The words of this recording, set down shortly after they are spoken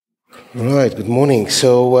Right, good morning.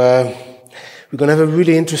 So we're going to have a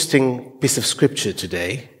really interesting piece of scripture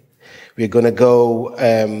today. We're going to go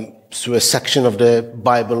through a section of the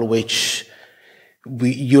Bible which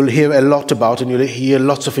you'll hear a lot about, and you'll hear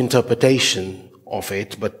lots of interpretation of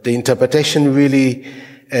it, but the interpretation really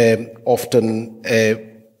often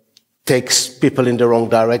takes people in the wrong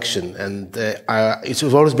direction. And it's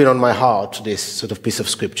always been on my heart, this sort of piece of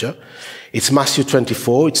scripture. It's Matthew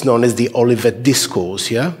 24. It's known as the Olivet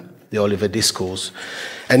Discourse, yeah? The Olivet Discourse.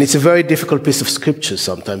 And it's a very difficult piece of scripture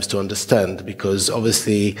sometimes to understand, because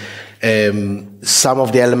obviously some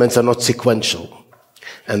of the elements are not sequential.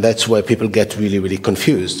 And that's where people get really, really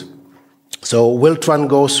confused. So we'll try and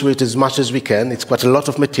go through it as much as we can. It's quite a lot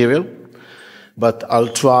of material, but I'll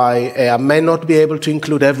try. I may not be able to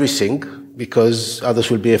include everything, because others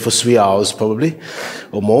will be here for 3 hours probably,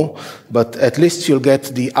 or more. But at least you'll get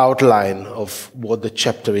the outline of what the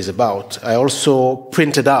chapter is about. I also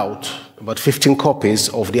printed out about 15 copies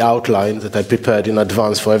of the outline that I prepared in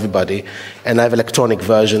advance for everybody. And I have an electronic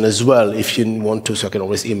version as well, if you want to, so I can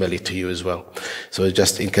always email it to you as well. So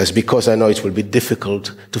just in case, because I know it will be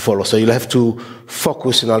difficult to follow. So you'll have to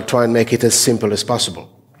focus, and I'll try and make it as simple as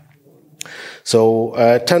possible. So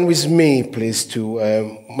turn with me, please, to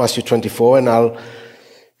Matthew 24, and I'll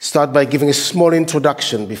start by giving a small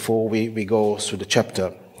introduction before we go through the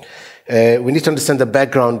chapter. We need to understand the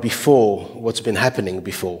background before, what's been happening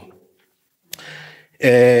before.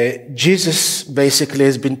 Jesus basically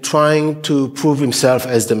has been trying to prove himself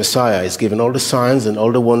as the Messiah. He's given all the signs and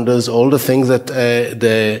all the wonders, all the things that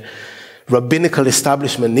the rabbinical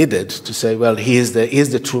establishment needed to say, well, he is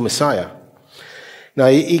the true Messiah. Now,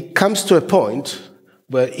 he comes to a point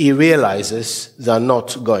where he realizes they're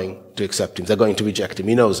not going to accept him. They're going to reject him.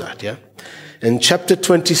 He knows that, yeah? And chapter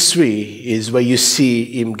 23 is where you see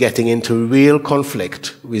him getting into real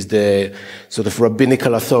conflict with the sort of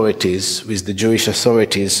rabbinical authorities, with the Jewish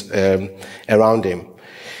authorities around him.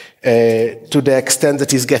 To the extent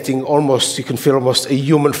that he's getting almost, you can feel almost a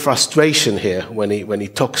human frustration here when he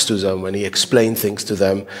talks to them, when he explains things to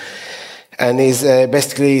them. And he's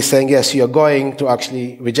basically saying, yes, you're going to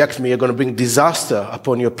actually reject me. You're going to bring disaster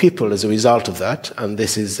upon your people as a result of that. And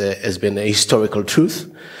this has been a historical truth.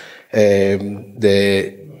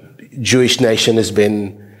 The Jewish nation has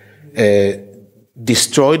been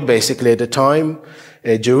destroyed basically at the time.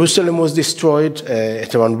 Jerusalem was destroyed.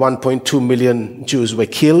 At around 1.2 million Jews were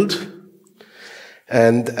killed.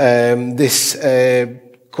 And this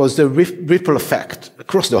caused a ripple effect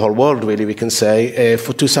across the whole world, really, we can say,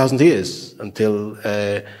 for 2,000 years, until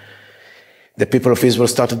the people of Israel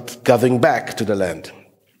started gathering back to the land.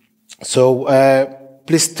 So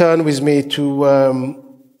please turn with me to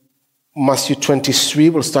Matthew 23.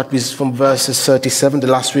 We'll start from verses 37. The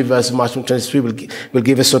last 3 verses of Matthew 23 will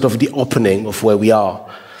give us sort of the opening of where we are.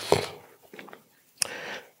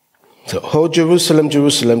 So, "O Jerusalem,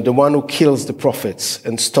 Jerusalem, the one who kills the prophets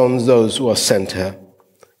and stones those who are sent to her.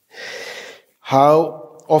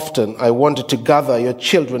 How often I wanted to gather your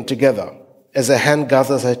children together, as a hen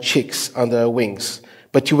gathers her chicks under her wings,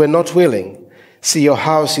 but you were not willing. See, your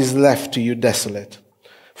house is left to you desolate.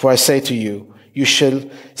 For I say to you, you shall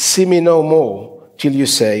see me no more till you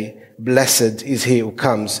say, blessed is he who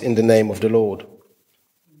comes in the name of the Lord."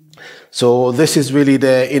 So this is really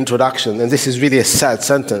the introduction, and this is really a sad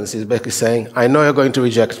sentence. It's basically saying, I know you're going to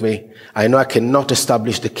reject me. I know I cannot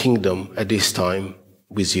establish the kingdom at this time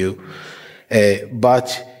with you.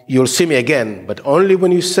 But you'll see me again, but only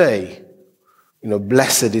when you say,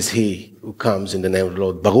 blessed is he who comes in the name of the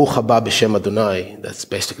Lord. Baruch haba b'shem Adonai. That's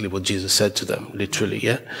basically what Jesus said to them, literally,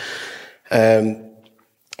 yeah?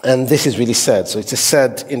 And this is really sad. So it's a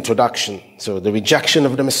sad introduction. So the rejection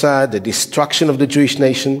of the Messiah, the destruction of the Jewish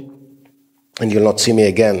nation, and you'll not see me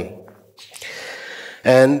again.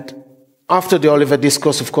 And after the Olivet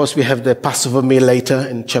Discourse, of course, we have the Passover meal later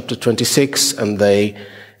in chapter 26, and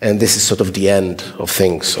this is sort of the end of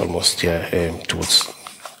things, almost, towards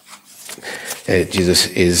Jesus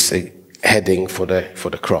is heading for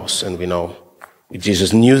the cross, and we know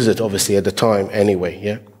Jesus knew it obviously at the time anyway.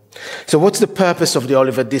 Yeah. So, what's the purpose of the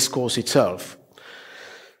Olivet Discourse itself?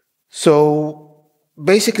 So,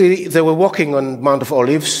 basically, they were walking on Mount of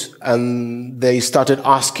Olives, and they started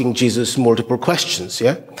asking Jesus multiple questions.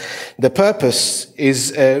 Yeah. The purpose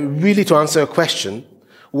is really to answer a question.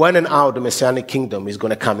 When and how the Messianic Kingdom is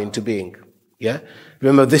going to come into being. Yeah?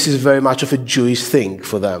 Remember, this is very much of a Jewish thing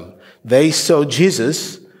for them. They saw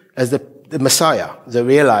Jesus as the Messiah. They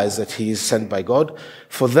realized that he is sent by God.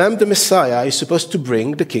 For them, the Messiah is supposed to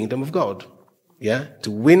bring the kingdom of God. Yeah?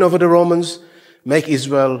 To win over the Romans, make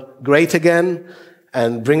Israel great again,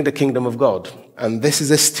 and bring the kingdom of God. And they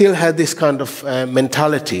still had this kind of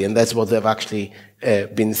mentality, and that's what they've actually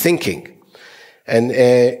been thinking. And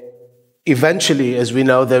eventually, as we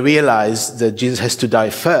know, they realized that Jesus has to die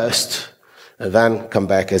first and then come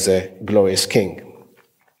back as a glorious king.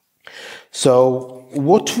 So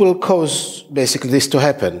what will cause basically this to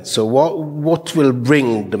happen? So what will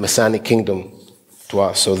bring the Messianic Kingdom to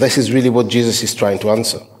us? So this is really what Jesus is trying to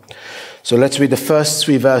answer. So let's read the first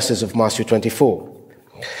 3 verses of Matthew 24.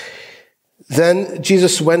 Then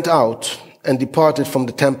Jesus went out and departed from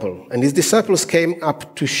the temple, and his disciples came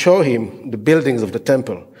up to show him the buildings of the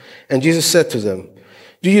temple. And Jesus said to them,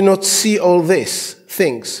 "Do you not see all these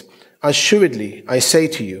things? Assuredly, I say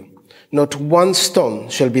to you, not one stone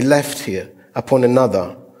shall be left here upon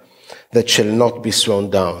another that shall not be thrown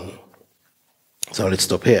down." So let's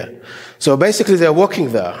stop here. So basically they're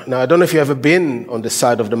walking there. Now I don't know if you've ever been on the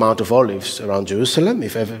side of the Mount of Olives around Jerusalem.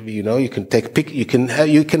 If ever, you can take you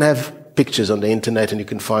can have pictures on the internet and you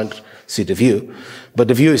can see the view. But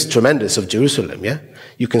the view is tremendous of Jerusalem, yeah?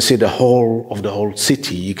 You can see the whole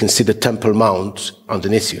city. You can see the Temple Mount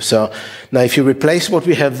underneath you. So now if you replace what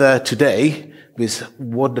we have there today with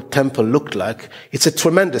what the temple looked like, it's a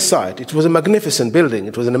tremendous sight. It was a magnificent building.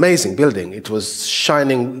 It was an amazing building. It was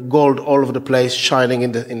shining gold all over the place, shining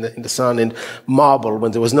in the sun, and marble.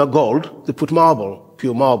 When there was no gold, they put marble,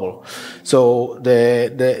 pure marble. So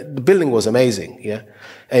the building was amazing, yeah.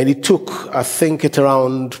 And it took, I think, it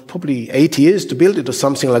around probably 8 years to build it or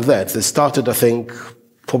something like that. They started, I think,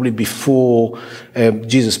 probably before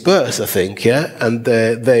Jesus' birth, I think, yeah? And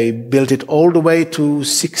they built it all the way to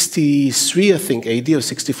 63, I think, AD or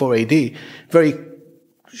 64 AD, very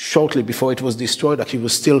shortly before it was destroyed. Actually, it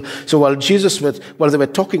was still, so while they were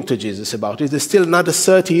talking to Jesus about it, there's still another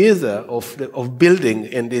 30 years there of building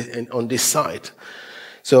on this site.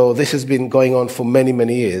 So this has been going on for many,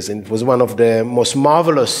 many years, and it was one of the most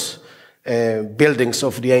marvelous buildings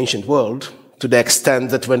of the ancient world, to the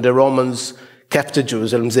extent that when the Romans captured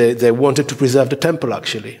Jerusalem, they wanted to preserve the temple,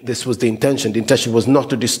 actually. This was the intention. The intention was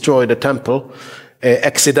not to destroy the temple.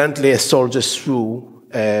 Accidentally, a soldier threw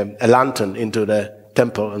a lantern into the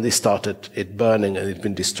temple, and they started it burning, and it's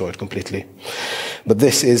been destroyed completely. But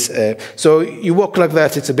this is, so you walk like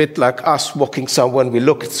that, it's a bit like us walking somewhere, and we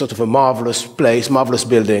look at sort of a marvelous place, marvelous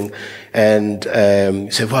building, and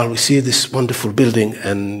you say, well, we see this wonderful building,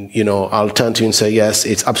 and, I'll turn to you and say, yes,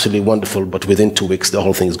 it's absolutely wonderful, but within 2 weeks, the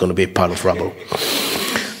whole thing is going to be a pile of rubble.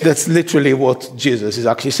 That's literally what Jesus is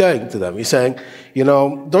actually saying to them. He's saying,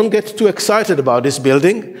 don't get too excited about this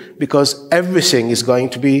building, because everything is going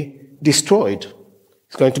to be destroyed.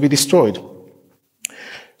 It's going to be destroyed.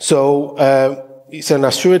 So, he said,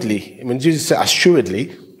 assuredly. Jesus said,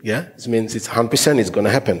 assuredly, yeah? It means it's 100% it's going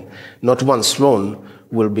to happen. Not one throne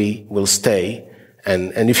will stay.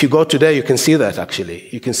 And if you go today, you can see that, actually.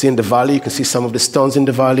 You can see in the valley, you can see some of the stones in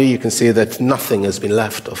the valley, you can see that nothing has been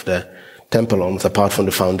left of the temple apart from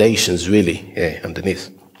the foundations, really, underneath.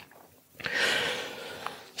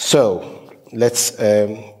 So, let's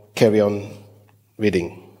carry on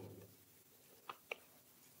reading.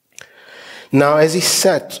 Now, as he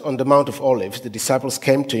sat on the Mount of Olives, the disciples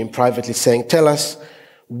came to him privately, saying, "Tell us,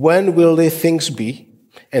 when will these things be,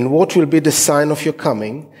 and what will be the sign of your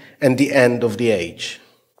coming and the end of the age?"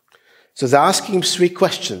 So they're asking him 3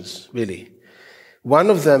 questions, really. One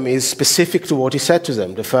of them is specific to what he said to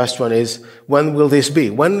them. The first one is, when will this be?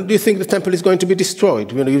 When do you think the temple is going to be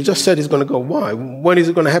destroyed? You just said it's going to go. Why? When is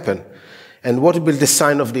it going to happen? And what will be the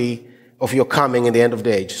sign of your coming and the end of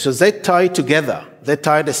the age? So they tie together. They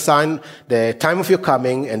tie the time of your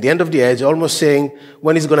coming and the end of the age, almost saying,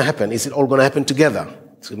 when is it going to happen? Is it all going to happen together?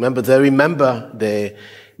 So they remember the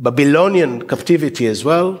Babylonian captivity as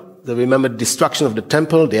well. They remember the destruction of the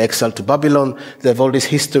temple, the exile to Babylon. They have all this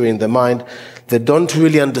history in their mind. They don't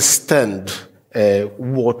really understand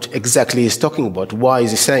what exactly he's talking about. Why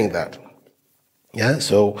is he saying that? Yeah,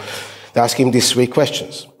 so they ask him these 3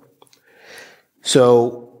 questions.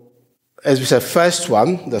 So, as we said, first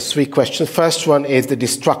one, there's 3 questions. First one is the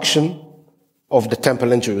destruction of the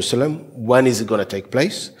temple in Jerusalem. When is it going to take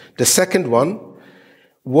place? The second one,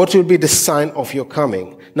 what will be the sign of your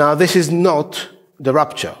coming? Now, this is not the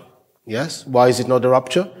rapture. Yes? Why is it not the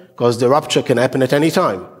rapture? Because the rapture can happen at any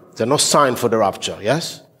time. There's no sign for the rapture.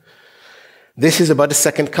 Yes? This is about the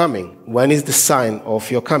second coming. When is the sign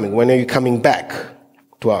of your coming? When are you coming back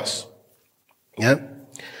to us? Yeah?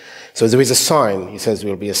 So there is a sign. He says there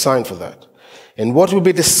will be a sign for that. And what will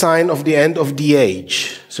be the sign of the end of the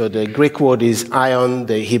age? So the Greek word is aion,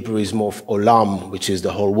 the Hebrew is more of olam, which is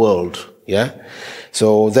the whole world. Yeah?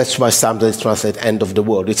 So that's why sometimes translate end of the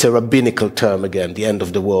world. It's a rabbinical term again, the end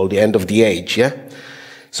of the world, the end of the age. Yeah?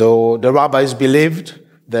 So the rabbis believed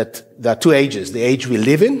that there are two ages, the age we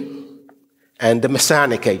live in and the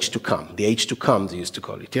Messianic age to come, the age to come, they used to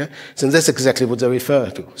call it, yeah? So that's exactly what they refer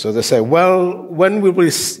to. So they say, well, when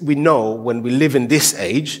we know, when we live in this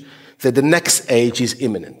age, that the next age is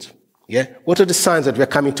imminent, yeah? What are the signs that we're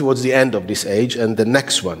coming towards the end of this age and the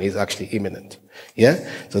next one is actually imminent, yeah?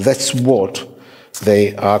 So that's what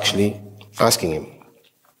they are actually asking him.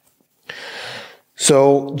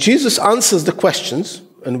 So Jesus answers the questions,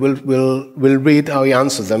 and we'll read how he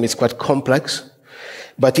answers them. It's quite complex,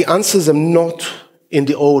 but he answers them not in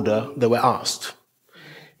the order they were asked.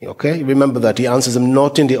 Okay, remember that he answers them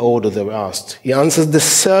not in the order they were asked. He answers the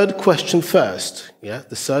third question first. Yeah,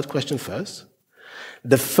 the third question first.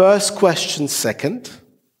 The first question second,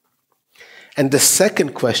 and the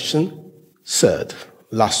second question third.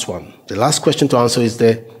 Last one. The last question to answer is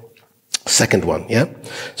the second one. Yeah.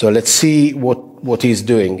 So let's see what he's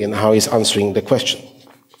doing and how he's answering the question.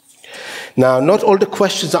 Now, not all the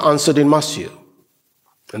questions are answered in Matthew.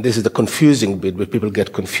 And this is the confusing bit where people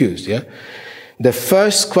get confused, yeah? The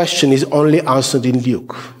first question is only answered in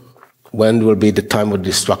Luke. When will be the time of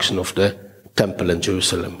destruction of the temple in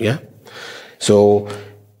Jerusalem, yeah? So,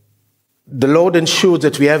 the Lord ensures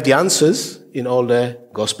that we have the answers in all the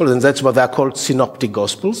Gospels, and that's why they're called synoptic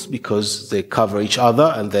Gospels, because they cover each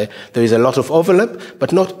other, and there is a lot of overlap,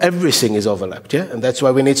 but not everything is overlapped, yeah? And that's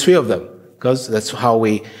why we need 3 of them, because that's how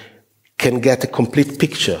we can get a complete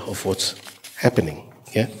picture of what's happening.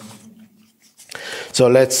 Yeah. So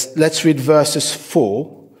let's read verses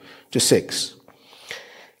 4 to 6.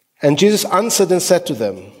 And Jesus answered and said to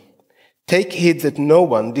them, "Take heed that no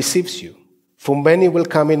one deceives you, for many will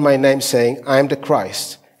come in my name saying, 'I am the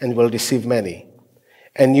Christ,' and will deceive many.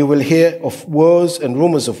 And you will hear of wars and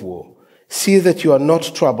rumors of war. See that you are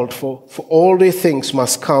not troubled, for all these things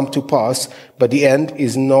must come to pass, but the end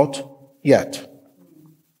is not yet."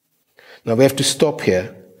 Now we have to stop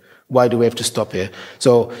here. Why do we have to stop here?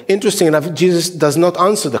 So, interesting enough, Jesus does not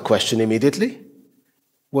answer the question immediately.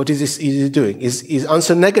 What is he doing? He's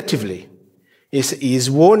answering negatively. He's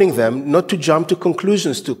warning them not to jump to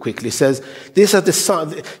conclusions too quickly. He says, these are the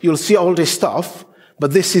signs, you'll see all this stuff,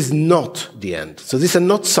 but this is not the end. So these are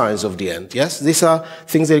not signs of the end, yes? These are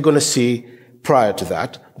things they're going to see prior to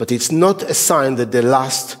that, but it's not a sign that the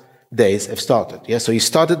last days have started. Yeah? So he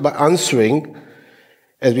started by answering,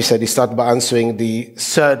 as we said, he started by answering the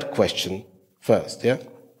third question first, yeah?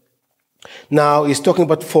 Now, he's talking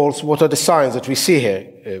about false. What are the signs that we see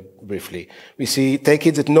here, briefly? We see, take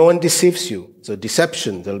it that no one deceives you. So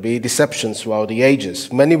deception, there'll be deceptions throughout the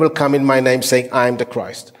ages. Many will come in my name saying, "I am the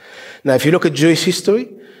Christ." Now, if you look at Jewish history,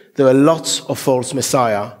 there were lots of false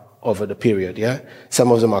messiah over the period, yeah?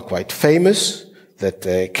 Some of them are quite famous that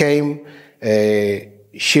came.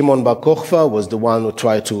 Shimon Bar Kokhba was the one who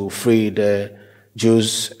tried to free the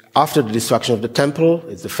Jews after the destruction of the temple.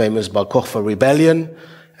 It's the famous Bar Kokhba rebellion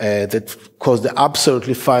that caused the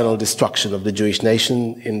absolutely final destruction of the Jewish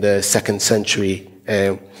nation in the 2nd century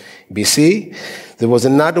BC. There was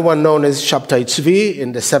another one known as Shabtai Tzvi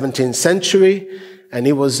in the 17th century, and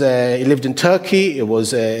he lived in Turkey. He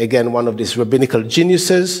was again one of these rabbinical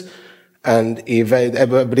geniuses, and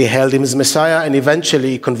everybody hailed him as Messiah, and eventually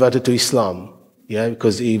he converted to Islam. Yeah,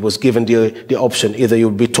 because he was given the option, either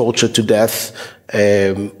you'll be tortured to death,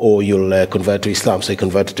 or you'll convert to Islam. So he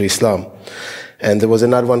converted to Islam. And there was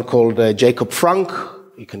another one called Jacob Frank.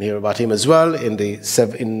 You can hear about him as well in the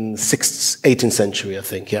 18th century, I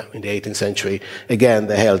think. Yeah, in the 18th century. Again,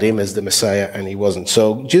 they hailed him as the Messiah, and he wasn't.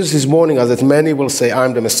 So Jesus is warning us that many will say,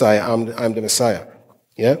 "I'm the Messiah, I'm the Messiah."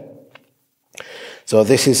 Yeah. So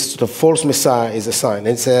this is the false Messiah is a sign.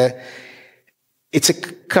 It's a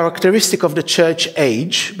characteristic of the church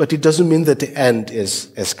age, but it doesn't mean that the end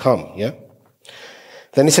has come, yeah?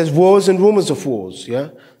 Then he says wars and rumors of wars, yeah?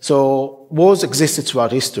 So wars existed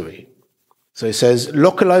throughout history. So he says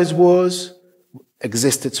localized wars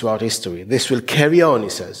existed throughout history. This will carry on, he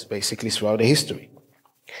says, basically throughout the history.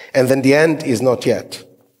 And then the end is not yet.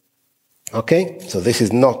 Okay? So this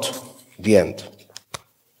is not the end.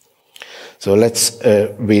 So let's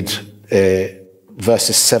read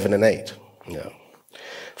verses 7 and 8. Yeah.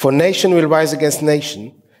 For nation will rise against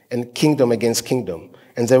nation, and kingdom against kingdom,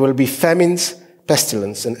 and there will be famines,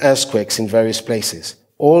 pestilence, and earthquakes in various places.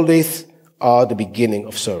 All these are the beginning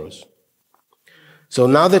of sorrows. So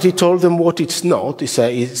now that he told them what it's not,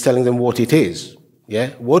 he's telling them what it is. Yeah?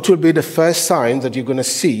 What will be the first sign that you're going to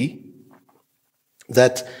see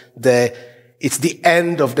that it's the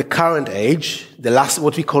end of the current age,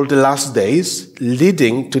 what we call the last days,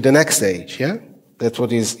 leading to the next age, yeah? That's what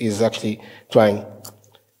he's actually trying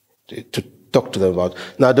to talk to them about.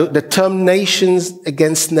 Now, the term nations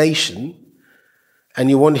against nation And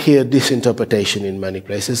you won't hear this interpretation in many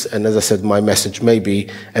places. And as I said, my message may be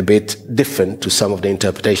a bit different to some of the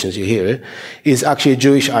interpretations you hear. Is actually a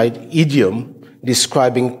Jewish idiom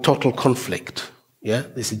describing total conflict. Yeah,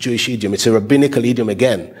 this is a Jewish idiom. It's a rabbinical idiom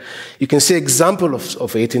again. You can see examples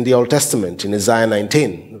of it in the Old Testament, in Isaiah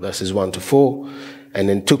 19, verses 1 to 4, and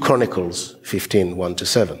in 2 Chronicles 15, 1 to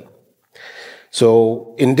 7.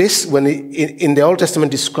 So in this, in the Old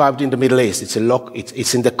Testament described in the Middle East, it's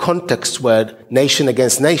in the context where nation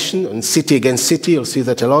against nation and city against city. You'll see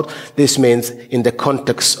that a lot. This means in the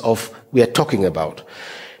context of we are talking about.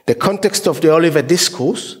 The context of the Olivet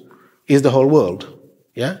Discourse is the whole world.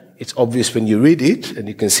 Yeah, it's obvious when you read it, and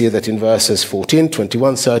you can see that in verses 14,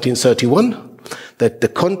 21, 13, 31, that the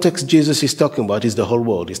context Jesus is talking about is the whole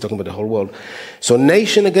world. He's talking about the whole world. So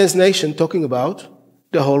nation against nation, talking about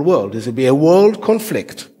the whole world. This will be a world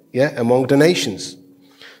conflict, yeah, among the nations.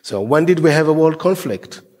 So when did we have a world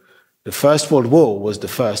conflict? The First World War was the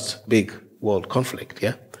first big world conflict,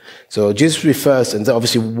 yeah? So Jesus refers, and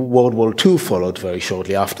obviously World War II followed very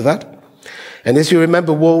shortly after that. And as you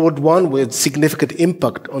remember, World War I with significant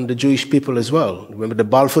impact on the Jewish people as well. Remember the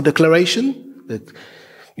Balfour Declaration? That,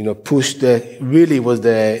 pushed really was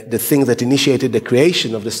the thing that initiated the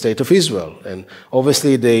creation of the State of Israel. And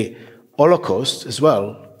obviously the Holocaust as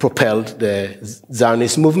well propelled the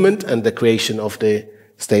Zionist movement and the creation of the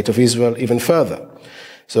State of Israel even further.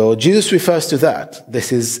 So Jesus refers to that.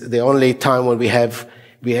 This is the only time when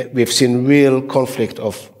we've seen real conflict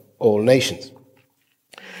of all nations.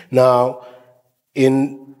 Now,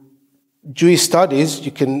 in Jewish studies,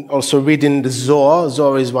 you can also read in the Zohar.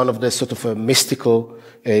 Zohar is one of the sort of a mystical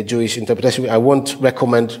Jewish interpretation. I won't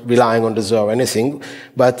recommend relying on the Zohar or anything,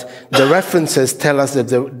 but the references tell us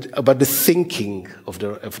that about the thinking of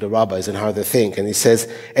the rabbis and how they think. And he says,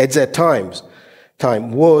 at that time,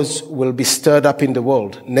 wars will be stirred up in the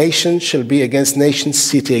world. Nation shall be against nation,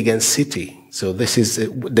 city against city. So this is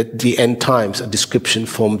the end times, a description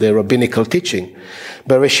from the rabbinical teaching.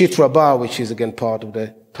 Bereshit Rabbah, which is again part of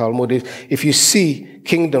the Talmud, if you see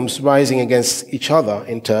kingdoms rising against each other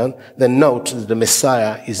in turn, then note that the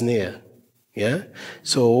Messiah is near. Yeah?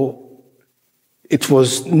 So it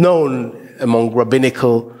was known among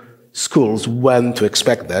rabbinical schools when to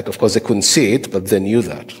expect that. Of course, they couldn't see it, but they knew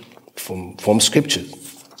that from scriptures.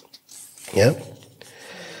 Yeah?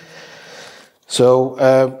 So,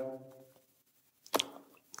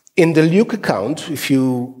 in the Luke account,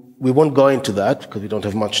 we won't go into that because we don't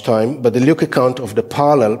have much time, but the Luke account of the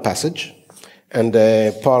parallel passage, and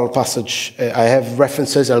the parallel passage, I have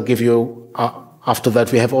references, I'll give you, after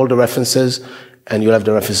that we have all the references, and you'll have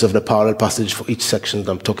the references of the parallel passage for each section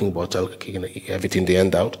that I'm talking about. I'll have it in the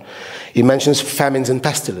end out. He mentions famines and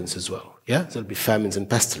pestilence as well, yeah? There'll be famines and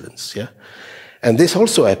pestilence, yeah? And this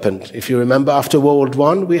also happened. If you remember, after World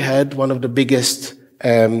War I, we had one of the biggest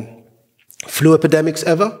flu epidemics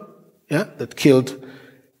ever, yeah, that killed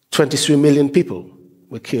 23 million people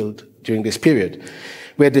were killed during this period.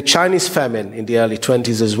 We had the Chinese famine in the early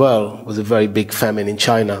 20s as well. It was a very big famine in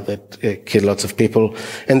China that killed lots of people.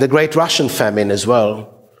 And the Great Russian famine as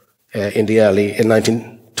well in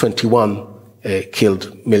 1921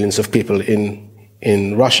 killed millions of people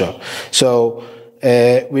in Russia. So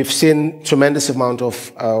we've seen tremendous amount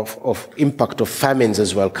of impact of famines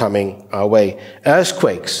as well coming our way.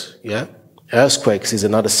 Earthquakes, yeah? Earthquakes is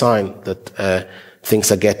another sign that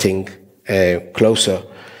things are getting closer.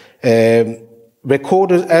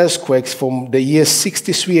 Recorded earthquakes from the year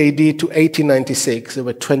 63 AD to 1896, there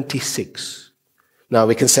were 26. Now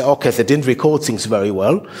we can say, okay, they didn't record things very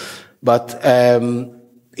well, but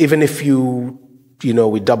even if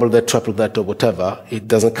we double that, triple that, or whatever, it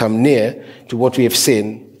doesn't come near to what we have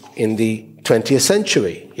seen in the 20th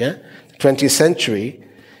century. Yeah, the 20th century,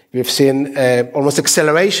 we've seen almost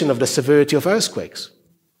acceleration of the severity of earthquakes.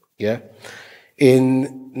 Yeah,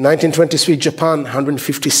 in 1923, Japan,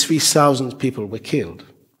 153,000 people were killed.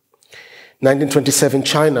 1927,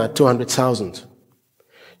 China, 200,000.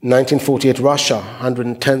 1948, Russia,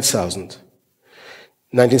 110,000.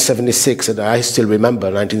 1976, and I still remember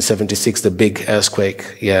 1976, the big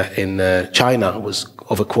earthquake, yeah, in China was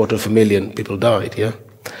over 250,000 people died, yeah.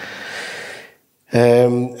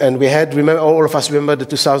 And we had, all of us remember the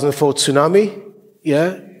 2004 tsunami,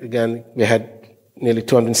 yeah. Again, we had nearly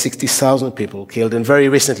 260,000 people killed, and very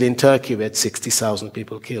recently in Turkey we had 60,000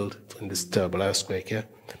 people killed in this terrible earthquake, yeah.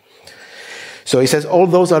 So he says all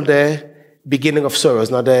those are the beginning of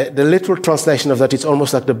sorrows. Now the literal translation of that, it's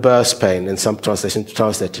almost like the birth pain, and some translations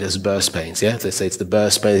translate it as birth pains, yeah. They say it's the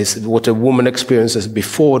birth pain, it's what a woman experiences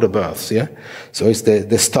before the birth, yeah. So it's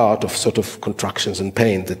the start of sort of contractions and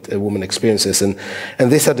pain that a woman experiences, and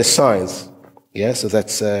these are the signs Yeah, so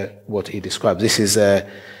that's what he describes. This is,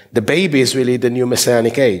 the baby is really the new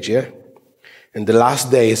Messianic age, yeah? And the last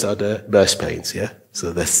days are the birth pains, yeah?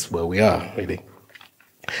 So that's where we are, really.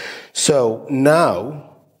 So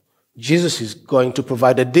now, Jesus is going to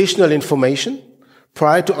provide additional information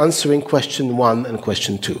prior to answering question 1 and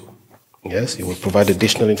question 2. Yes, he will provide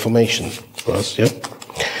additional information for us, yeah?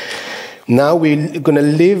 Now we're going to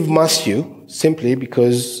leave Matthew simply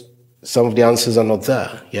because some of the answers are not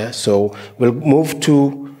there, yeah? So we'll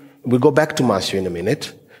go back to Matthew in a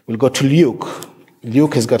minute. We'll go to Luke.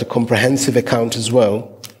 Luke has got a comprehensive account as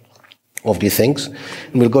well of these things.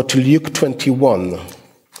 And we'll go to Luke 21.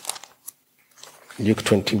 Luke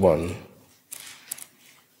 21.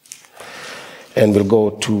 And we'll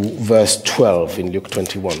go to verse 12 in Luke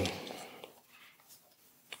 21.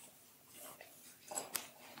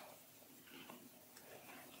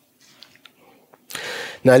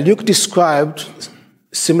 Now, Luke described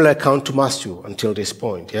similar account to Matthew until this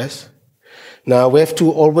point, yes? Now, we have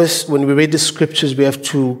to always, when we read the scriptures, we have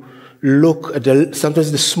to look at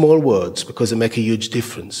sometimes the small words because they make a huge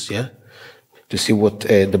difference, yeah? To see what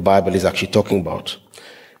the Bible is actually talking about.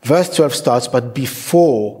 Verse 12 starts, but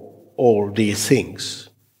before all these things.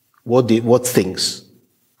 What things?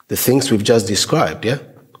 The things we've just described, yeah?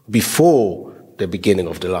 Before the beginning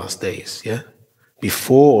of the last days, yeah?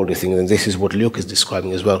 Before all the things, and this is what Luke is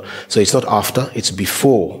describing as well. So it's not after, it's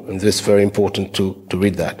before, and this is very important to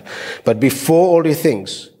read that. But before all the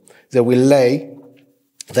things, they will lay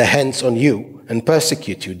their hands on you and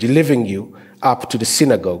persecute you, delivering you up to the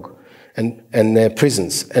synagogue and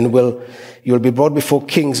prisons, and you'll be brought before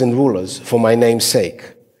kings and rulers for my name's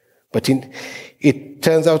sake. But it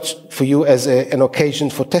turns out for you as an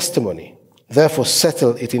occasion for testimony. Therefore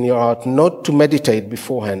settle it in your heart not to meditate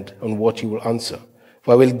beforehand on what you will answer.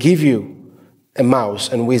 For I will give you a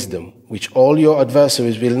mouth and wisdom, which all your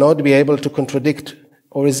adversaries will not be able to contradict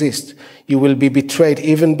or resist. You will be betrayed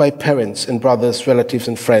even by parents and brothers, relatives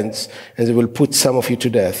and friends, and they will put some of you to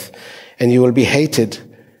death. And you will be hated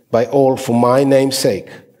by all for my name's sake,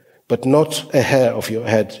 but not a hair of your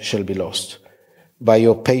head shall be lost. By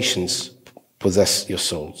your patience possess your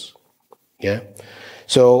souls. Yeah?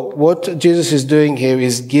 So what Jesus is doing here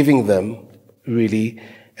is giving them really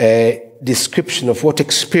a description of what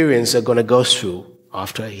experience they're going to go through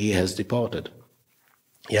after he has departed.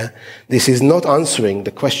 Yeah, this is not answering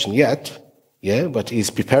the question yet, yeah, but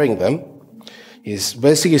he's preparing them. He's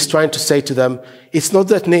basically trying to say to them, it's not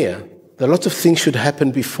that near. There are lots of things should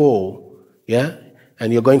happen before, yeah,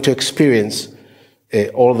 and you're going to experience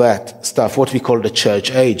all that stuff, what we call the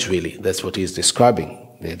church age, really. That's what he's describing,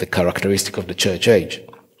 the characteristic of the church age.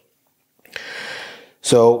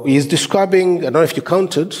 So he's describing, I don't know if you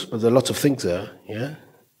counted, but there are lots of things there, yeah?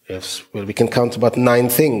 Yes, well, we can count about 9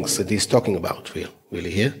 things that he's talking about, really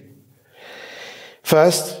here.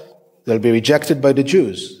 First, they'll be rejected by the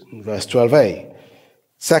Jews, in verse 12a.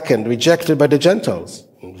 Second, rejected by the Gentiles,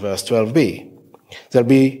 in verse 12b. They'll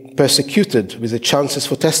be persecuted with the chances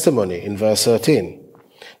for testimony, in verse 13.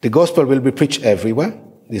 The gospel will be preached everywhere.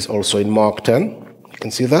 This is also in Mark 10. You can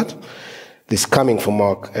see that. This coming from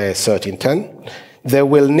Mark 13:10. They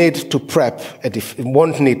will need to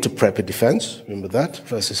won't need to prep a defense. Remember that,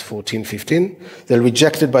 verses 14, 15. They're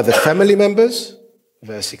rejected by the family members,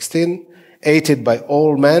 verse 16. Hated by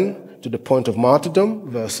all men to the point of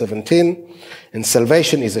martyrdom, verse 17. And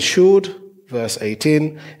salvation is assured, verse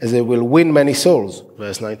 18, as they will win many souls,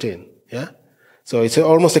 verse 19. Yeah? So it's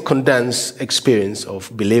almost a condensed experience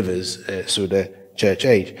of believers through the church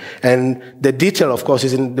age. And the detail, of course,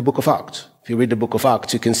 is in the book of Acts. If you read the book of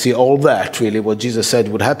Acts, you can see all that, really, what Jesus said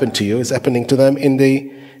would happen to you is happening to them in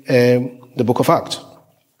the book of Acts.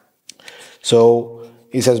 So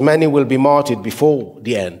he says, many will be martyred before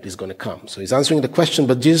the end is going to come. So he's answering the question,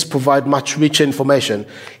 but Jesus provided much richer information.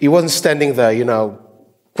 He wasn't standing there,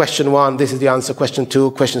 question 1, this is the answer, question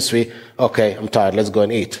 2, question 3, okay, I'm tired, let's go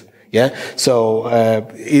and eat. Yeah? So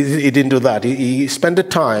he didn't do that. He spent the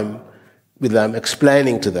time with them,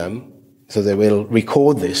 explaining to them, so they will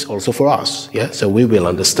record this also for us, yeah? So we will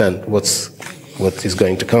understand what is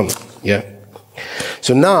going to come, yeah?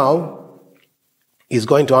 So now, he's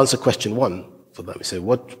going to answer question 1 for them. He said,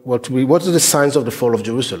 what are the signs of the fall of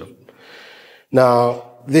Jerusalem?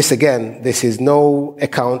 Now, this is no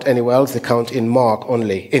account anywhere else, account in Mark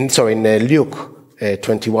only, in Luke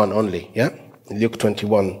 21 only, yeah? In Luke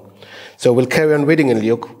 21. So we'll carry on reading in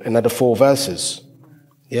Luke another 4 verses.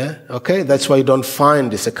 Yeah, okay, that's why you don't find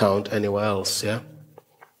this account anywhere else, yeah?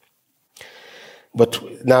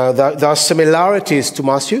 But now there are similarities to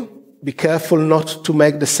Matthew. Be careful not to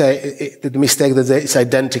make the mistake that it's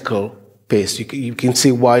identical peace. You can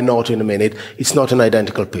see why not in a minute. It's not an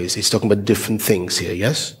identical peace. It's talking about different things here,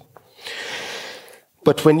 yes?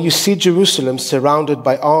 But when you see Jerusalem surrounded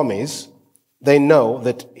by armies, they know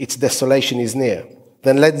that its desolation is near.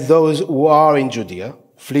 Then let those who are in Judea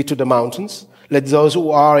flee to the mountains. Let those who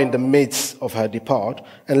are in the midst of her depart,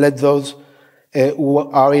 and let those who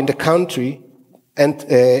are in the country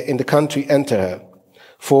enter her.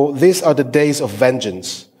 For these are the days of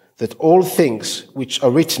vengeance, that all things which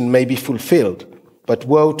are written may be fulfilled. But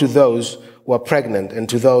woe to those who are pregnant and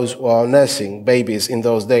to those who are nursing babies in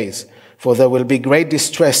those days. For there will be great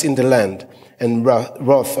distress in the land and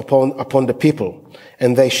wrath upon the people,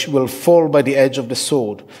 and they will fall by the edge of the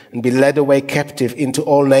sword and be led away captive into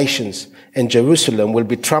all nations, and Jerusalem will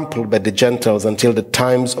be trampled by the Gentiles until the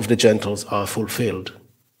times of the Gentiles are fulfilled.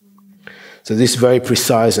 So this is very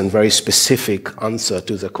precise and very specific answer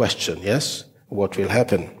to the question, yes? What will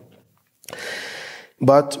happen?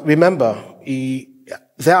 But remember, they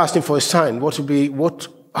asked him for a sign.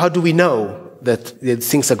 How do we know that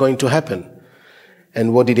things are going to happen?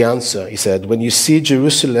 And what did he answer? He said, when you see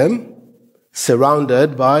Jerusalem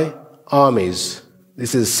surrounded by armies,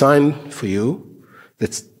 this is a sign for you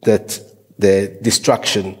that the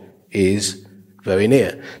destruction is very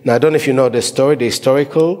near. Now, I don't know if you know the story, the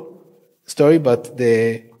historical story, but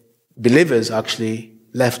the believers actually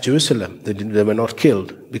left Jerusalem. They were not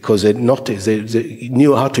killed because they noticed, they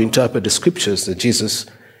knew how to interpret the scriptures that Jesus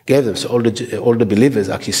gave them. So all the believers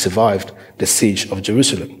actually survived the siege of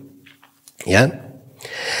Jerusalem. Yeah?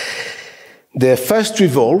 The first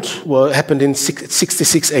revolt happened in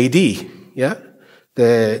 66 AD. Yeah?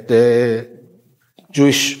 The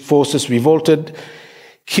Jewish forces revolted,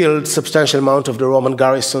 killed substantial amount of the Roman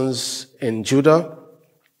garrisons in Judah.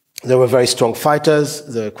 They were very strong fighters.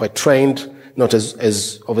 They were quite trained, not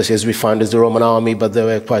as obviously as refined as the Roman army, but they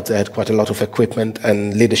had quite a lot of equipment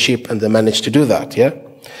and leadership, and they managed to do that. Yeah.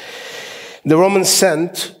 The Romans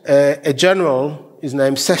sent a general, his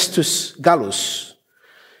name Cestus Gallus,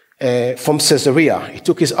 from Caesarea. He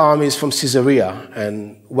took his armies from Caesarea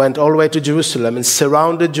and went all the way to Jerusalem and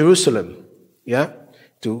surrounded Jerusalem. Yeah.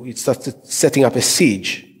 He started setting up a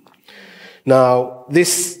siege. Now,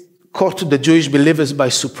 this caught the Jewish believers by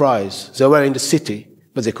surprise. They were in the city,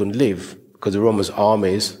 but they couldn't leave because the Roman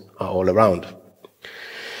armies are all around.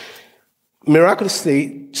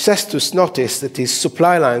 Miraculously, Cestus noticed that his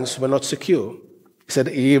supply lines were not secure.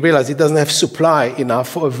 He realized he doesn't have supply enough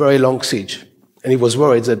for a very long siege. And he was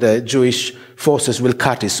worried that the Jewish forces will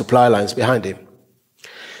cut his supply lines behind him.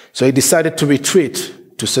 So he decided to retreat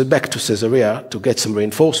back to Caesarea to get some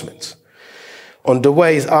reinforcements. On the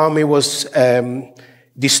way, his army was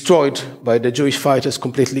destroyed by the Jewish fighters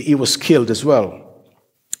completely. He was killed as well.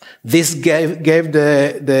 This gave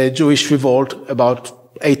the Jewish revolt about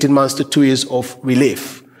 18 months to 2 years of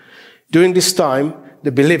relief. During this time,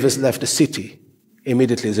 the believers left the city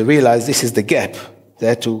immediately. They realized this is the gap. They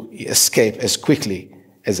had to escape as quickly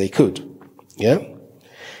as they could. Yeah?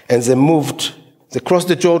 And they crossed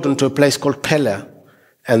the Jordan to a place called Pella,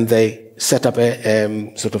 and they set up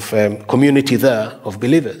a community there of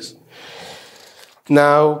believers.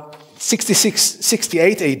 Now,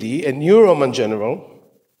 68 AD, a new Roman general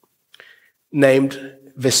named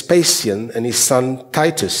Vespasian and his son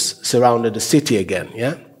Titus surrounded the city again.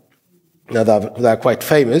 Yeah. Now they're quite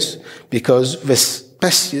famous because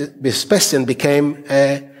Vespasian became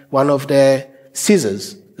one of the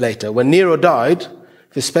Caesars later. When Nero died,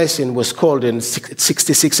 Vespasian was called in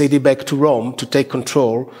 66 AD back to Rome to take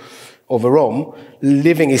control over Rome,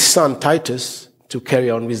 leaving his son Titus to carry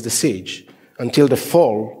on with the siege until the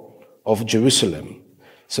fall of Jerusalem.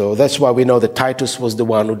 So that's why we know that Titus was the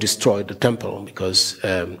one who destroyed the temple, because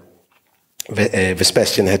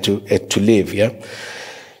Vespasian had to leave. Yeah.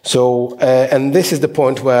 So and this is the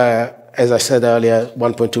point where, as I said earlier,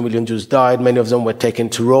 1.2 million Jews died. Many of them were taken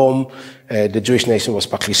to Rome. The Jewish nation was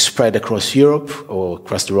partly spread across Europe or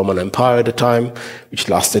across the Roman Empire at the time, which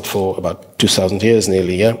lasted for about 2,000 years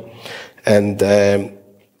nearly. Yeah. And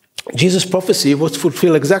Jesus' prophecy was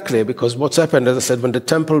fulfilled exactly, because what's happened, as I said, when the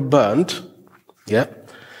temple burned, yeah,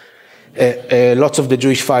 lots of the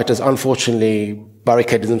Jewish fighters unfortunately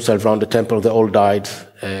barricaded themselves around the temple. They all died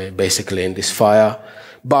basically in this fire.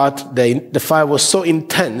 But the fire was so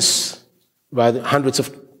intense, by hundreds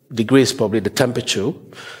of degrees probably, the temperature,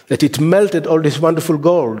 that it melted all this wonderful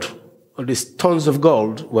gold. All these tons of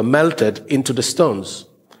gold were melted into the stones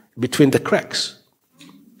between the cracks.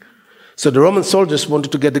 So the Roman soldiers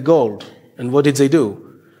wanted to get the gold. And what did they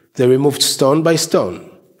do? They removed stone by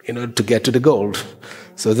stone in order to get to the gold.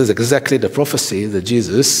 So this is exactly the prophecy that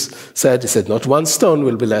Jesus said. He said, not one stone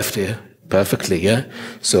will be left here. Perfectly, yeah?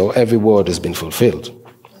 So every word has been fulfilled.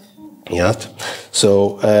 Yeah.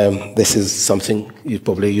 So this is something you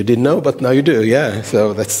didn't know, but now you do. Yeah.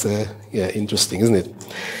 So that's interesting, isn't it?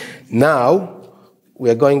 Now we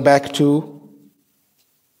are going back to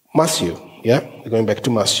Matthew. Yeah, we're going back to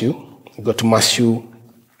Matthew. We go to Matthew.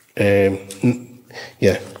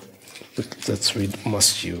 Let's read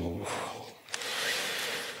Matthew.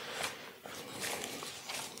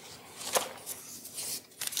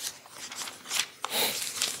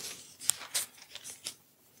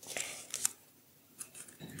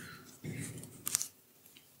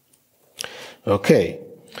 Okay,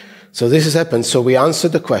 so this has happened. So we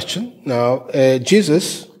answered the question. Now,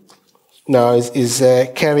 Jesus now is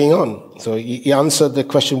carrying on. So he answered the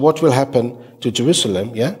question, what will happen to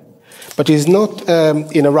Jerusalem, yeah? But he's not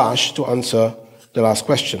in a rush to answer the last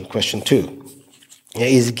question, question 2. Yeah,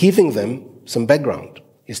 he's giving them some background.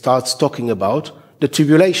 He starts talking about the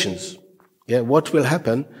tribulations. Yeah, what will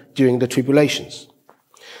happen during the tribulations.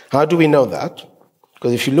 How do we know that?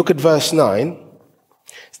 Because if you look at verse 9,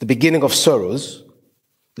 it's the beginning of sorrows.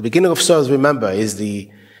 The beginning of sorrows, remember, is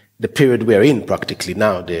the period we're in practically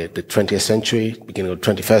now, the 20th century, beginning of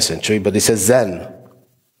the 21st century, but it says then.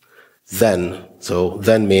 Then. So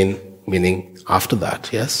then meaning after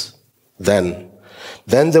that, yes? Then.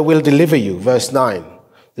 Then they will deliver you, verse 9.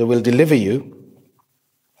 They will deliver you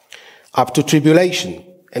up to tribulation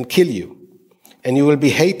and kill you, and you will be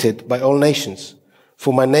hated by all nations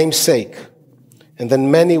for my name's sake. And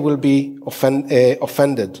then many will be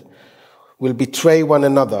offended, will betray one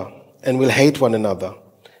another, and will hate one another.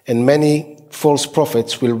 And many false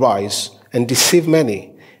prophets will rise and deceive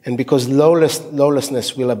many. And because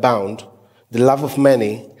lawlessness will abound, the love of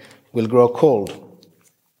many will grow cold.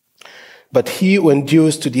 But he who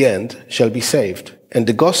endures to the end shall be saved. And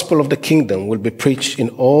the gospel of the kingdom will be preached in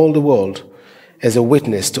all the world as a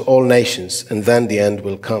witness to all nations, and then the end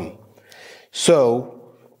will come. So,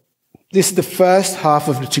 this is the first half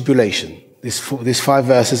of the tribulation. These 5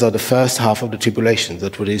 verses are the first half of the tribulation.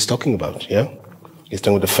 That's what he's talking about, yeah? He's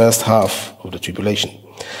talking about the first half of the tribulation.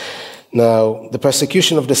 Now, the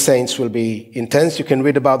persecution of the saints will be intense. You can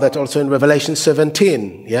read about that also in Revelation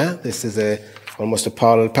 17, yeah? This is almost a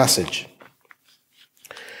parallel passage.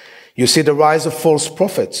 You see the rise of false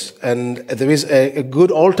prophets, and there is a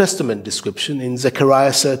good Old Testament description in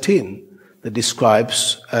Zechariah 13 that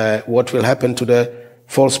describes what will happen to the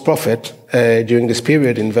false prophet during this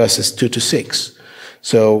period in verses 2 to 6.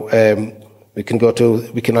 So we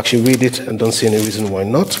can actually read it and don't see any reason why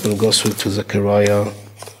not. We'll go through to Zechariah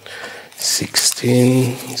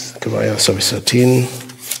 13,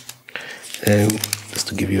 just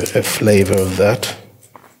to give you a flavor of that.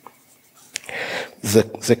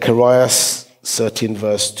 Zechariah 13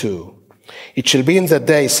 verse 2. It shall be in that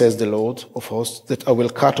day, says the Lord of hosts, that I will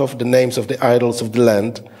cut off the names of the idols of the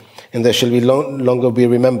land, and they shall no longer be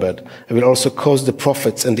remembered. I will also cause the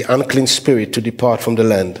prophets and the unclean spirit to depart from the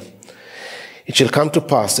land. It shall come to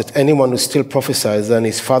pass that anyone who still prophesies, then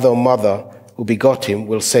his father or mother who begot him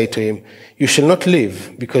will say to him, you shall not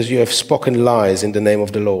live, because you have spoken lies in the name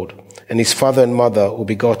of the Lord. And his father and mother who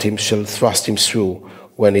begot him shall thrust him through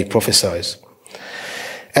when he prophesies.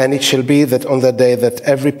 And it shall be that on that day that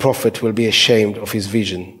every prophet will be ashamed of his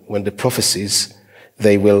vision. When the prophecies,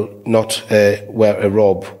 they will not wear a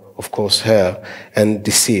robe of coarse hair and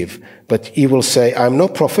deceive. But he will say, I am no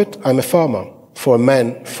prophet, I am a farmer. For a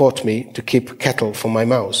man fought me to keep cattle for my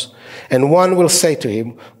mouth. And one will say to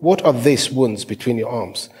him, what are these wounds between your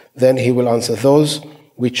arms? Then he will answer, those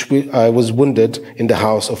which I was wounded in the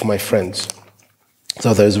house of my friends.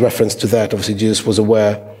 So there is reference to that. Obviously, Jesus was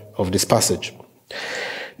aware of this passage.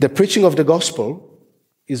 The preaching of the gospel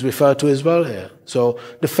is referred to as well here. So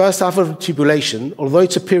the first half of the tribulation, although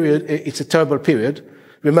it's a terrible period,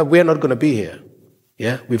 remember, we are not going to be here.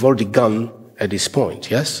 Yeah, we've already gone at this point,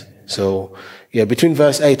 yes? So, yeah, between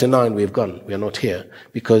verse 8 and 9, we've gone. We are not here.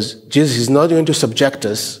 Because Jesus is not going to subject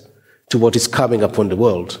us to what is coming upon the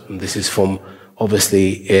world. And this is from,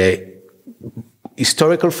 obviously, a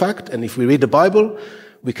historical fact. And if we read the Bible,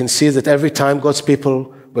 we can see that every time God's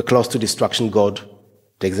people were close to destruction, God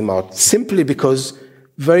takes them out. Simply because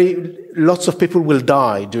lots of people will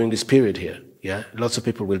die during this period here. Yeah, lots of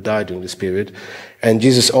people will die during this period. And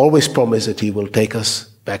Jesus always promised that he will take us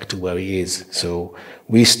back to where he is. So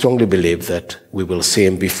we strongly believe that we will see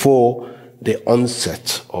him before the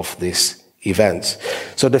onset of these events.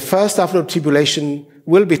 So the first half of the tribulation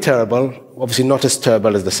will be terrible, obviously not as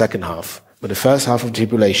terrible as the second half, but the first half of the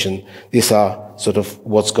tribulation, these are sort of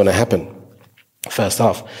what's going to happen. First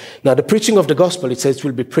half. Now the preaching of the gospel, it says,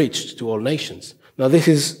 will be preached to all nations. Now this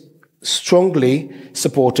is strongly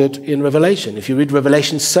supported in Revelation. If you read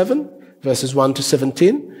Revelation 7, verses 1 to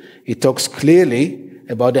 17, it talks clearly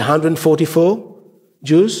about the 144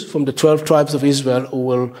 Jews from the 12 tribes of Israel who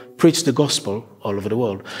will preach the gospel all over the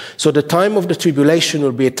world. So the time of the tribulation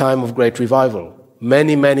will be a time of great revival.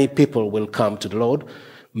 Many, many people will come to the Lord.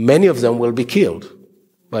 Many of them will be killed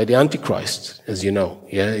by the Antichrist, as you know.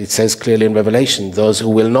 Yeah, it says clearly in Revelation, those who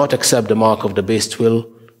will not accept the mark of the beast will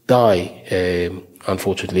die,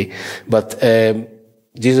 unfortunately. But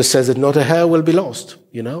Jesus says that not a hair will be lost.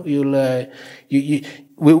 You know, we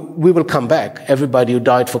will come back. Everybody who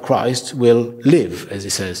died for Christ will live, as he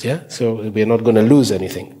says. Yeah, so we are not going to lose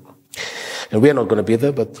anything, and we are not going to be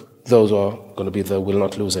there. But those who are going to be there will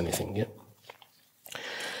not lose anything. Yeah.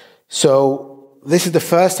 So this is the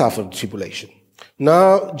first half of the tribulation.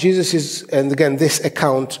 Now Jesus is, and again, this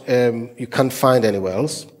account you can't find anywhere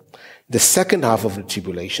else. The second half of the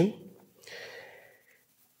tribulation,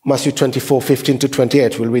 Matthew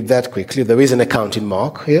 24:15-28. We'll read that quickly. There is an account in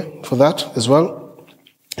Mark here for that as well,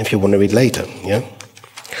 if you want to read later. Yeah.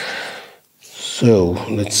 So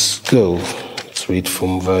let's go. Let's read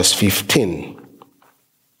from verse 15.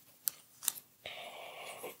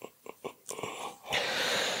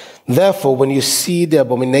 Therefore, when you see the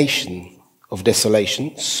abomination of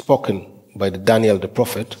desolation spoken by Daniel the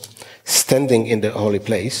prophet standing in the holy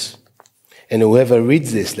place, and whoever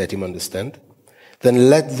reads this, let him understand, then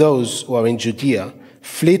let those who are in Judea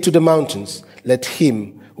flee to the mountains. Let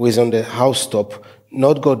him who is on the housetop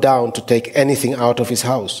not go down to take anything out of his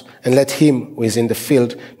house, and let him who is in the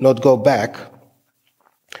field not go back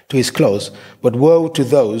to his clothes. But woe to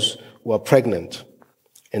those who are pregnant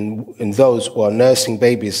and those who are nursing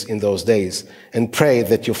babies in those days, and pray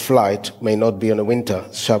that your flight may not be on a winter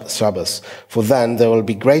Sabbath, for then there will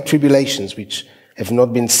be great tribulations which have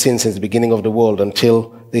not been seen since the beginning of the world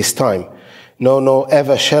until this time. No,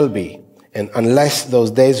 ever shall be. And unless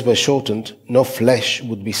those days were shortened, no flesh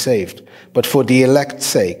would be saved. But for the elect's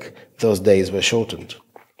sake, those days were shortened.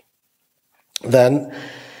 Then,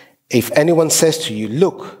 if anyone says to you,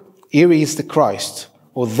 look, here is the Christ,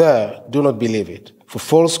 or there, do not believe it. For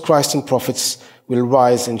false Christs and prophets will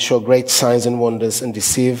rise and show great signs and wonders and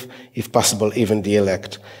deceive, if possible, even the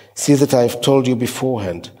elect. See that I have told you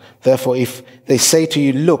beforehand. Therefore, if they say to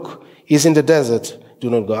you, look, he is in the desert, do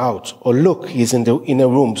not go out. Or look, he is in the inner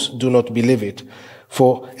rooms, do not believe it.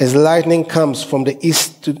 For as lightning comes from the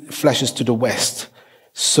east, flashes to the west,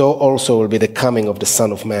 so also will be the coming of the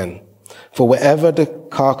Son of Man. For wherever the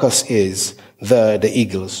carcass is, there the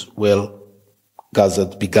eagles will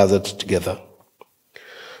be gathered together.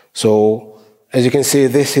 So, as you can see,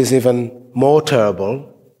 this is even more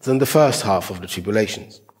terrible than the first half of the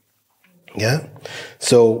tribulations. Yeah?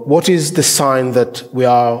 So, what is the sign that we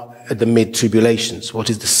are at the mid-tribulations? What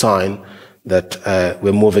is the sign that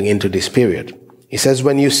we're moving into this period? He says,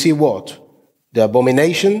 when you see what? The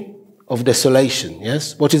abomination of desolation.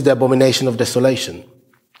 Yes? What is the abomination of desolation?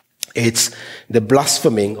 It's the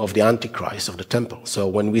blaspheming of the Antichrist of the temple. So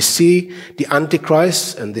when we see the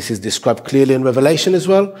Antichrist, and this is described clearly in Revelation as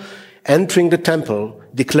well, entering the temple,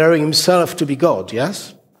 declaring himself to be God,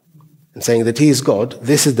 yes? And saying that he is God,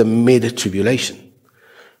 this is the mid-tribulation.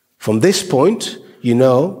 From this point, you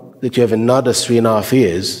know that you have another 3.5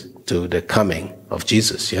 years to the coming of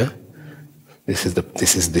Jesus, yeah?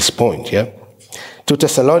 This is this point, yeah? 2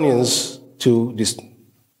 Thessalonians 2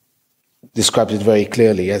 describes it very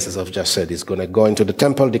clearly, yes, as I've just said. He's going to go into the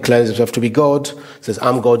temple, declares himself to be God, says,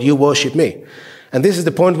 I'm God, you worship me. And this is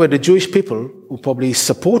the point where the Jewish people, who probably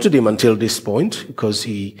supported him until this point, because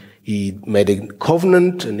he made a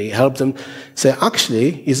covenant and he helped them, say,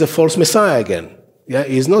 actually, he's a false Messiah again. Yeah,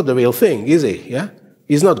 he's not the real thing, is he? Yeah,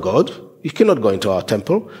 he's not God. He cannot go into our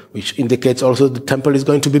temple, which indicates also the temple is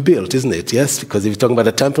going to be built, isn't it? Yes, because if you're talking about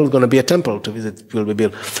a temple, it's going to be a temple to visit, will be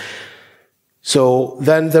built. So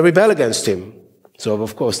then they rebel against him. So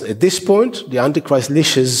of course, at this point, the Antichrist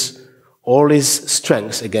leashes all his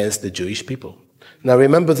strengths against the Jewish people. Now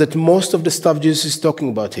remember that most of the stuff Jesus is talking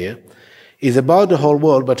about here is about the whole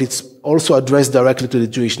world, but it's also addressed directly to the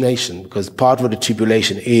Jewish nation, because part of the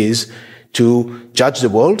tribulation is to judge the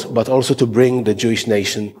world, but also to bring the Jewish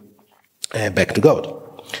nation back to God.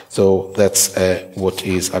 So that's what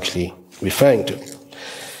he's actually referring to.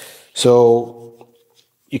 So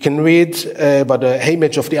you can read about the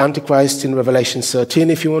image of the Antichrist in Revelation 13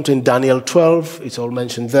 if you want. In Daniel 12, it's all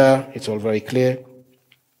mentioned there. It's all very clear.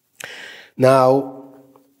 Now,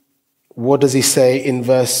 what does he say in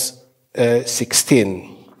verse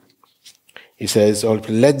 16? He says,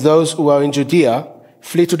 let those who are in Judea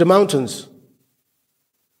flee to the mountains.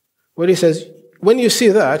 Well, he says, when you see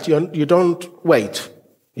that, you don't wait.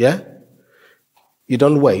 Yeah? You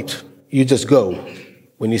don't wait. You just go.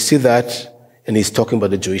 When you see that, and he's talking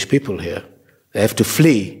about the Jewish people here, they have to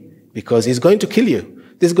flee because he's going to kill you.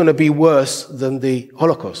 this is going to be worse than the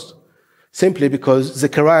Holocaust. Simply because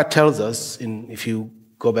Zechariah tells us, if you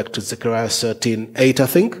go back to Zechariah 13:8, I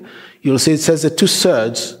think, you'll see it says that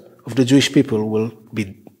 2/3 of the Jewish people will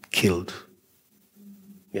be killed.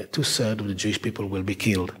 Yeah, 2/3 of the Jewish people will be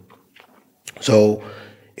killed. So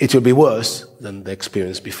it will be worse than the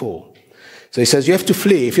experience before. So he says you have to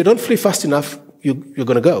flee. If you don't flee fast enough, you're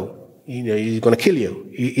going to go. He's going to kill you.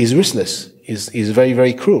 He's ruthless. He's very,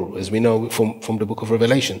 very cruel, as we know from the book of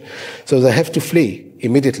Revelation. So they have to flee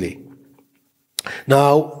immediately.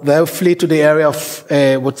 Now, they'll flee to the area of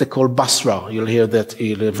what they call Basra. You'll hear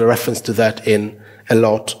a reference to that in a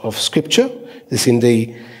lot of scripture. It's in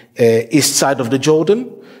the east side of the Jordan.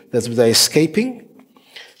 That's where they're escaping.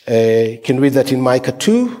 You can read that in Micah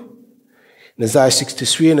 2, in Isaiah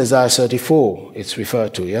 63 and Isaiah 34. It's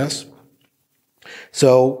referred to, yes?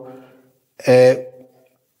 So,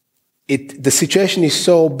 the situation is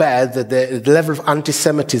so bad that the level of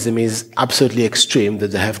anti-Semitism is absolutely extreme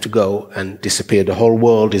that they have to go and disappear. The whole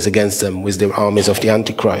world is against them with the armies of the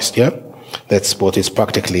Antichrist, yeah? That's what is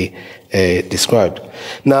practically described.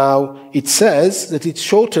 Now, it says that it's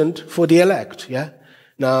shortened for the elect, yeah?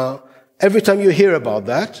 Now, every time you hear about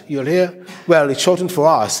that, you'll hear, well, it's shortened for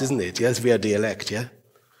us, isn't it? Yes, we are the elect, yeah?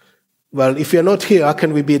 Well, if we are not here, how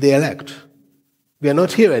can we be the elect? We are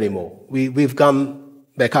not here anymore. We've gone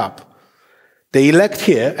back up. The elect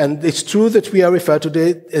here, and it's true that we are referred to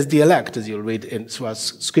as the elect, as you'll read in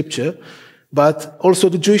scripture, but also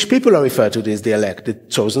the Jewish people are referred to as the elect, the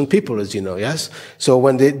chosen people, as you know, yes? So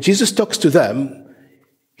when Jesus talks to them,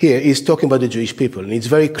 here he's talking about the Jewish people, and it's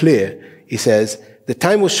very clear. He says, the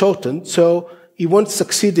time was shortened, so he won't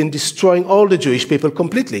succeed in destroying all the Jewish people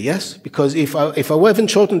completely, yes? Because if I haven't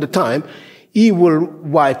shortened the time, he will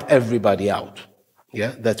wipe everybody out.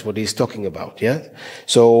 Yeah, that's what he's talking about, yeah?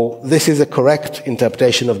 So this is a correct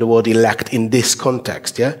interpretation of the word elect in this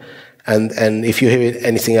context, yeah? And if you hear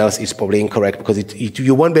anything else, it's probably incorrect because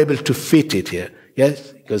you won't be able to fit it here,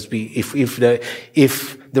 yes? Because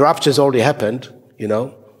if the rapture's already happened,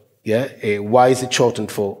 yeah, why is it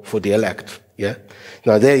shortened for the elect, yeah?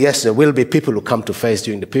 Now there will be people who come to faith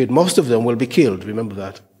during the period. Most of them will be killed, remember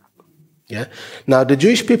that, yeah? Now the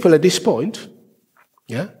Jewish people at this point,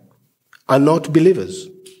 yeah, are not believers.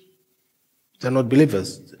 They're not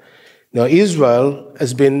believers. Now, Israel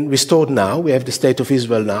has been restored now. We have the state of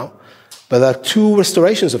Israel now. But there are two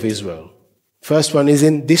restorations of Israel. First one is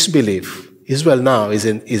in disbelief. Israel now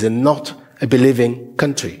is not a believing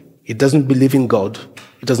country. It doesn't believe in God.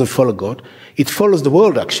 It doesn't follow God. It follows the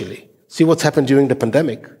world, actually. See what's happened during the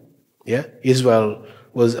pandemic. Yeah? Israel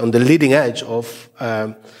was on the leading edge of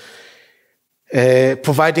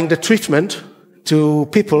providing the treatment to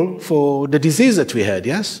people for the disease that we had,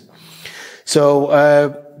 yes? So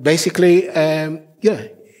basically,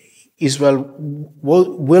 Israel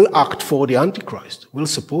will act for the Antichrist, will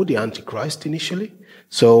support the Antichrist initially.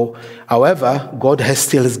 So, however, God has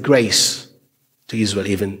still His grace to Israel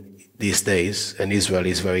even these days, and Israel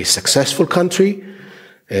is a very successful country,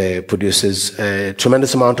 produces a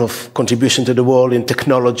tremendous amount of contribution to the world in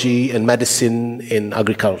technology and medicine, in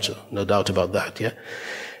agriculture, no doubt about that, yeah?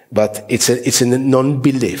 But it's a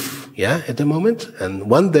non-belief, yeah, at the moment. And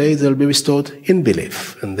one day they'll be restored in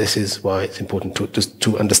belief. And this is why it's important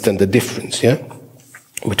to understand the difference, yeah,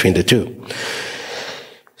 between the two.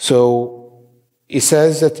 So he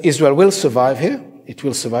says that Israel will survive here. It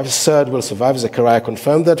will survive. The third will survive. Zechariah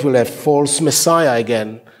confirmed that. We'll have false Messiah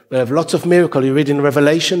again. We'll have lots of miracles. You read in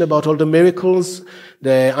Revelation about all the miracles.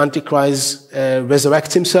 The Antichrist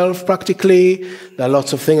resurrects himself practically. There are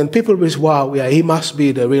lots of things. And people will say, wow, yeah, he must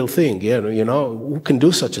be the real thing. Yeah, who can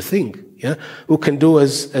do such a thing? Yeah, who can do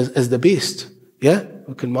as the beast? Yeah,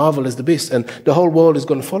 who can marvel as the beast? And the whole world is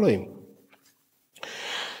going to follow him.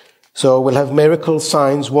 So we'll have miracles,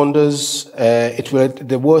 signs, wonders. It will be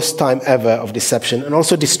the worst time ever of deception and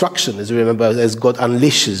also destruction, as we remember, as God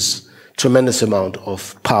unleashes tremendous amount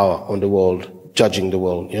of power on the world, judging the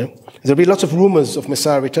world. Yeah, there'll be lots of rumors of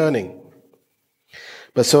Messiah returning.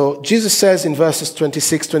 But so Jesus says in verses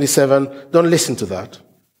 26, 27, don't listen to that.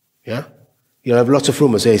 Yeah, you'll have lots of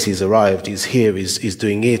rumors. Yes, he's arrived. He's here. He's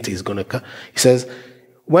doing it. He's going to come. He says,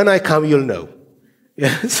 when I come, you'll know.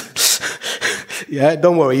 Yes. Yeah,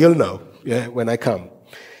 don't worry, you'll know, yeah, when I come.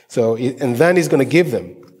 So, and then he's going to give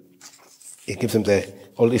them. He gives them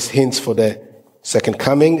all these hints for the second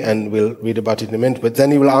coming, and we'll read about it in a minute. But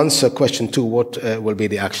then he will answer question 2, what will be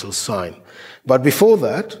the actual sign. But before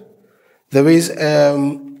that, there is a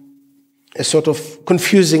sort of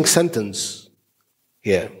confusing sentence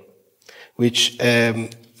here, which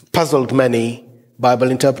puzzled many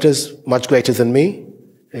Bible interpreters, much greater than me,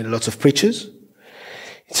 and lots of preachers.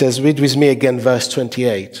 It says, read with me again, verse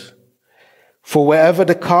 28. For wherever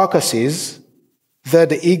the carcass is, there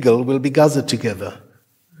the eagle will be gathered together.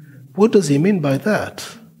 What does he mean by that?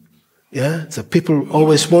 Yeah, so people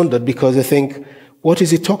always wondered because they think, what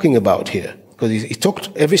is he talking about here? Because he talked,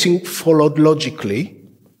 everything followed logically,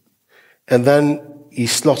 and then he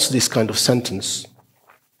slots this kind of sentence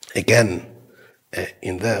again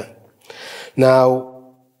in there.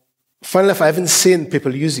 Now, funnily enough, I haven't seen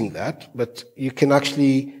people using that, but you can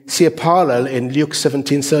actually see a parallel in Luke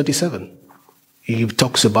 17:37. He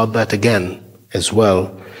talks about that again as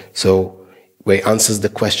well. So, where he answers the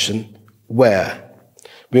question, where?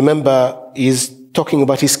 Remember, he's talking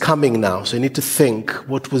about his coming now, so you need to think,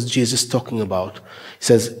 what was Jesus talking about? He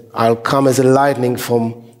says, I'll come as a lightning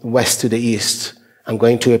from west to the east. I'm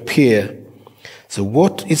going to appear. So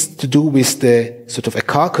what is to do with the sort of a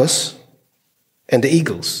carcass and the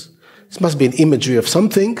eagles? This must be an imagery of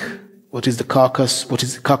something. What is the carcass?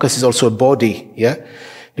 The carcass is also a body, yeah?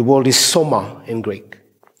 The word is soma in Greek.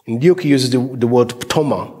 In Luke, he uses the word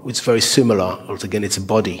ptoma, which is very similar. Also, again, it's a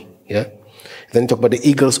body, yeah? Then talk about the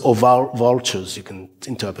eagles or vultures. You can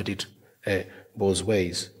interpret it both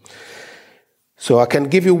ways. So I can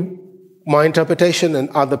give you my interpretation, and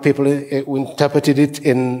other people who interpreted it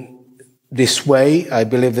in this way. I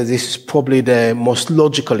believe that this is probably the most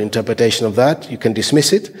logical interpretation of that. You can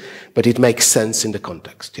dismiss it, but it makes sense in the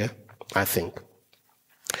context, yeah? I think.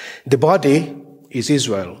 The body is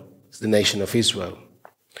Israel. It's the nation of Israel.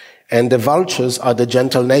 And the vultures are the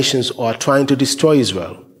Gentile nations who are trying to destroy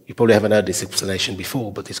Israel. You probably haven't heard this explanation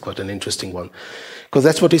before, but it's quite an interesting one. Because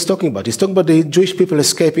that's what he's talking about. He's talking about the Jewish people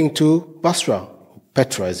escaping to Basra,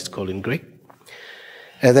 Petra as it's called in Greek.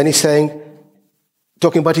 And then he's saying,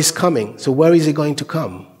 talking about his coming. So where is he going to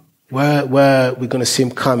come? Where we're going to see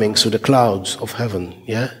him coming through the clouds of heaven,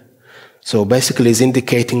 yeah? So basically he's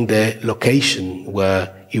indicating the location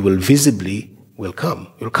where he will visibly come.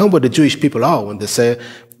 He will come where the Jewish people are when they say,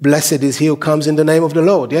 blessed is he who comes in the name of the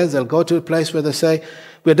Lord. Yes, they'll go to a place where they say,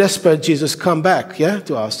 we're desperate, Jesus, come back, yeah,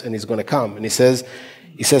 to us. And he's going to come. And he says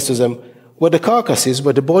to them, where the carcass is,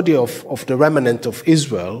 where the body of the remnant of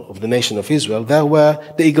Israel, of the nation of Israel, there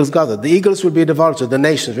where the eagles gathered. The eagles will be the vultures, the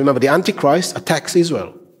nations. Remember, the Antichrist attacks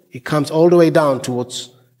Israel. He comes all the way down towards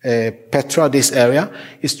Petra, this area.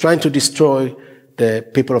 He's trying to destroy the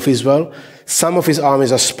people of Israel. Some of his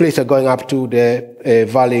armies are split, are going up to the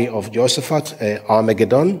valley of Jehoshaphat,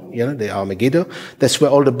 Armageddon, you know, the Armageddon. That's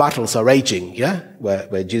where all the battles are raging, yeah,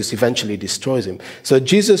 where Jesus eventually destroys him. So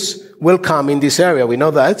Jesus will come in this area. We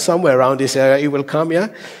know that somewhere around this area he will come, yeah.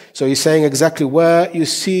 So he's saying exactly where you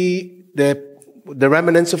see the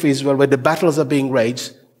remnants of Israel, where the battles are being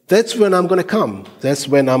raged. That's when I'm going to come. That's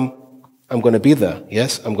when I'm going to be there.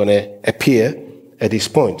 Yes, I'm going to appear at this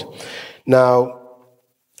point. Now,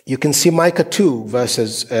 you can see Micah 2,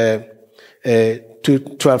 verses 12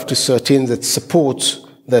 to 13, that supports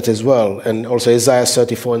that as well. And also Isaiah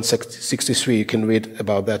 34 and 63, you can read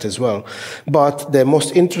about that as well. But the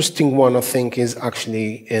most interesting one, I think, is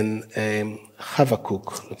actually in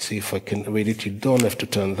Habakkuk. Let's see if I can read it. You don't have to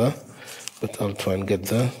turn there, but I'll try and get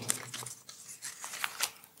there.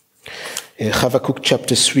 Habakkuk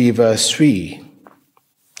chapter 3, verse 3.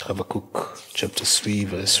 Habakkuk chapter 3,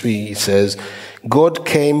 verse 3, it says, God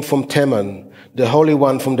came from Teman, the Holy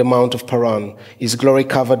One from the Mount of Paran. His glory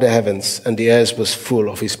covered the heavens, and the earth was full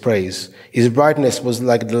of his praise. His brightness was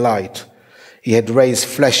like the light. He had rays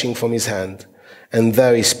flashing from his hand, and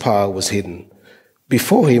there his power was hidden.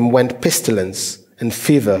 Before him went pestilence, and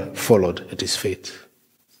fever followed at his feet.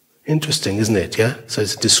 Interesting, isn't it? Yeah? So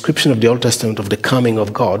it's a description of the Old Testament of the coming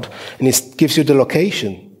of God, and it gives you the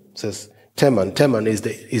location. It says, Teman. Teman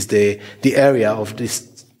is the area of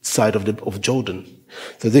this side of Jordan.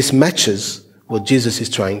 So this matches what Jesus is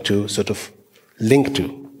trying to sort of link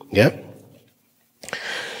to. Yeah?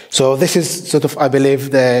 So this is sort of, I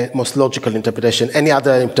believe, the most logical interpretation. Any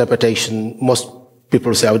other interpretation, most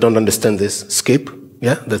people say, I don't understand this, skip.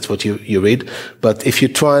 Yeah, that's what you read. But if you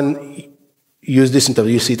try and use this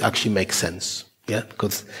interpretation, you see it actually makes sense. Yeah,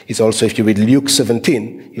 because it's also, if you read Luke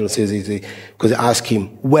 17, you'll see, because they ask him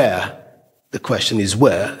where. The question is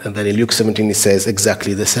where, and then in Luke 17 it says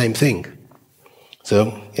exactly the same thing.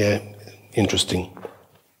 So, yeah, interesting.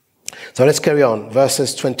 So let's carry on.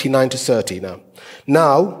 Verses 29 to 30 now.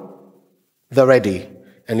 Now, they're ready,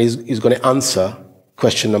 and he's going to answer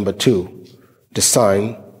question number 2, the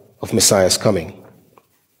sign of Messiah's coming.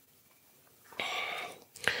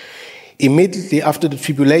 Immediately after the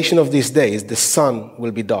tribulation of these days, the sun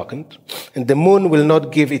will be darkened, and the moon will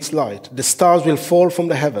not give its light. The stars will fall from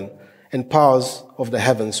the heaven, and powers of the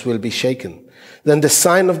heavens will be shaken. Then the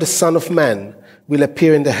sign of the Son of Man will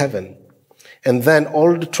appear in the heaven, And then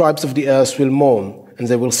all the tribes of the earth will mourn, and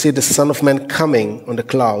they will see the Son of Man coming on the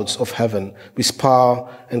clouds of heaven with power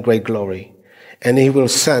and great glory. And he will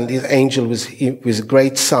send his angel with a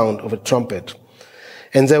great sound of a trumpet.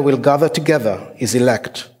 And they will gather together his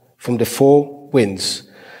elect from the four winds,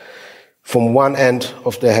 from one end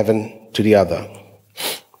of the heaven to the other.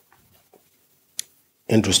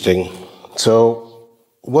 Interesting. So,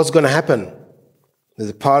 what's going to happen? There's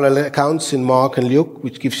a parallel accounts in Mark and Luke,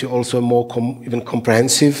 which gives you also a more even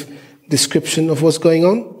comprehensive description of what's going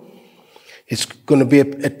on. It's going to be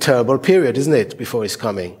a terrible period, isn't it, before his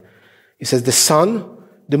coming? He says the sun,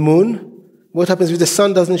 the moon, what happens if the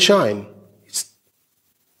sun doesn't shine?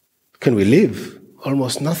 Can we live?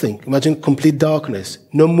 Almost nothing. Imagine complete darkness.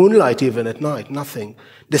 No moonlight even at night, nothing.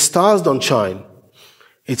 The stars don't shine.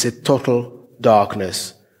 It's a total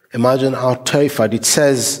darkness. Imagine how terrified. It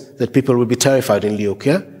says that people will be terrified in Luke,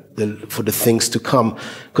 yeah? For the things to come.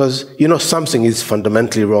 Because, something is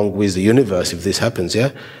fundamentally wrong with the universe if this happens,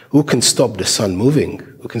 yeah? Who can stop the sun moving?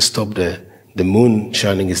 Who can stop the moon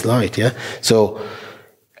shining its light, yeah? So,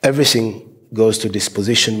 everything goes to this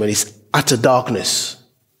position when it's utter darkness.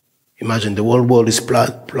 Imagine the whole world is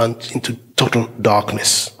plunged into total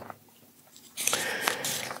darkness.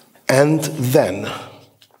 And then,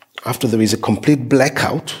 after there is a complete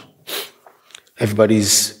blackout,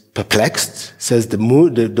 everybody's perplexed. It says the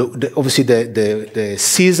moon, obviously the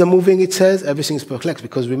seas are moving, it says. Everything's perplexed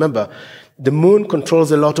because remember, the moon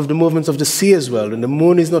controls a lot of the movements of the sea as well. And the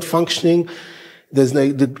moon is not functioning. There's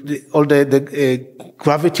all the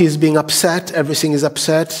gravity is being upset. Everything is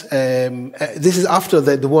upset. This is after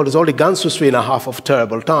the world has already gone through 3.5 of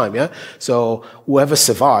terrible time. Yeah. So whoever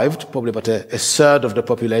survived, probably about a third of the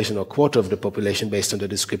population or quarter of the population, based on the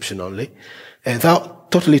description only, they're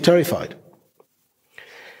totally terrified.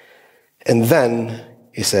 And then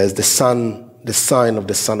he says, the sign of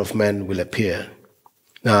the Son of Man will appear.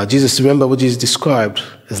 Now, remember what Jesus described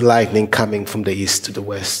as lightning coming from the east to the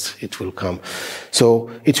west. It will come.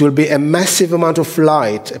 So it will be a massive amount of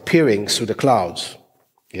light appearing through the clouds.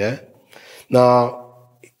 Yeah. Now,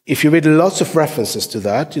 if you read lots of references to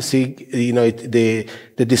that, you see,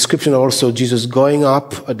 the description also Jesus going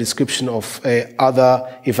up, a description of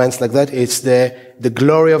other events like that. It's the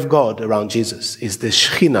glory of God around Jesus. It's the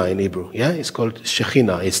Shekhinah in Hebrew. Yeah, it's called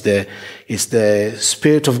Shekhinah. It's the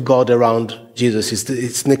Spirit of God around Jesus.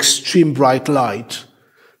 It's an extreme bright light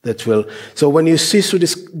that will. So when you see through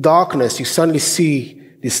this darkness, you suddenly see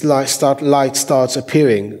this light starts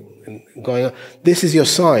appearing and going on. This is your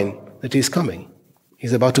sign that He's coming.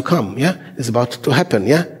 He's about to come, yeah? It's about to happen,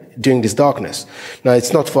 yeah? During this darkness. Now,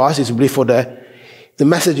 it's not for us, it's really for the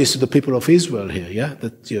messages to the people of Israel here, yeah?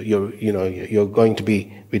 That you're going to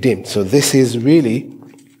be redeemed. So this is really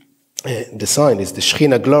the sign, is the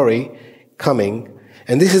Shekhinah glory coming.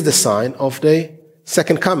 And this is the sign of the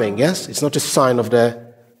second coming, yes? It's not a sign of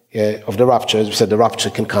the rapture. As we said, the rapture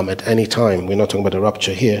can come at any time. We're not talking about the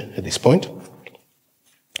rapture here at this point.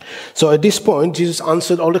 So at this point, Jesus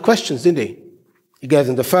answered all the questions, didn't he? He gave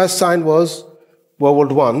them. The first sign was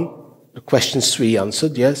World War I. The question 3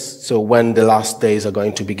 answered, yes. So when the last days are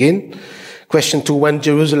going to begin. Question 2, when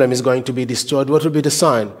Jerusalem is going to be destroyed, what will be the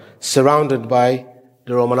sign? Surrounded by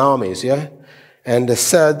the Roman armies, yeah? And the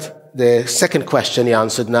second question he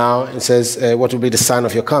answered now, and says, what will be the sign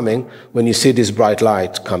of your coming when you see this bright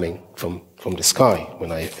light coming from the sky,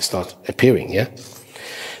 when I start appearing, yeah?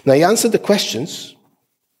 Now he answered the questions,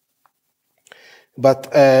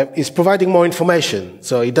 but he's providing more information.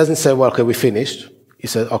 So he doesn't say, well, okay, we finished. He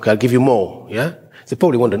said, okay, I'll give you more, yeah? They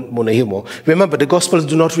probably want to hear more. Remember, the Gospels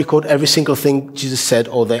do not record every single thing Jesus said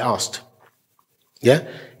or they asked. Yeah?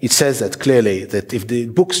 It says that clearly, that if the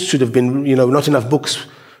books should have been, not enough books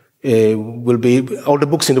all the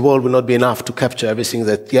books in the world will not be enough to capture everything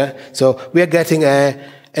that, yeah? So we are getting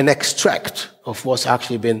an extract of what's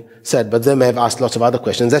actually been said, but they may have asked lots of other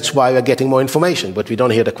questions. That's why we're getting more information, but we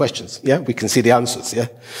don't hear the questions, yeah? We can see the answers, yeah?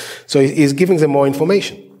 So he's giving them more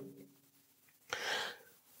information.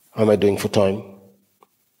 How am I doing for time?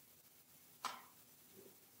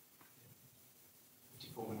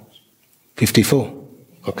 54.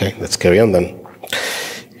 Okay, let's carry on then.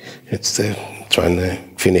 Let's try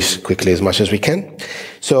and finish quickly as much as we can.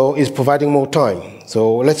 So he's providing more time.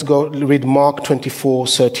 So let's go read Mark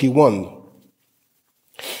 24:31.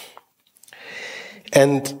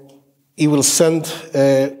 And he will send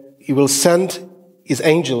his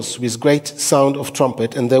angels with great sound of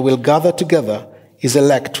trumpet, and they will gather together his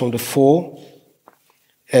elect from the four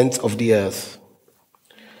ends of the earth.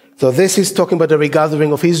 So this is talking about the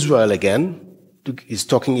regathering of Israel again. He's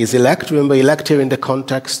talking his elect. Remember, elect here in the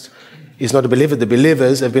context is not a believer. The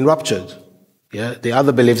believers have been raptured. Yeah, the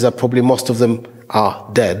other beliefs are probably most of them are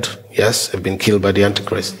dead. Yes, have been killed by the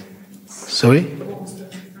Antichrist. Sorry?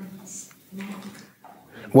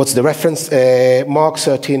 What's the reference? Mark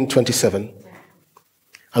 13:27.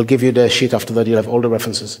 I'll give you the sheet after that. You'll have all the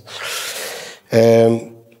references.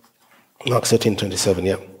 Mark 13:27,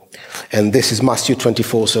 yeah. And this is Matthew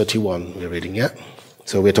 24:31 we're reading, yeah?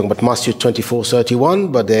 So we're talking about Matthew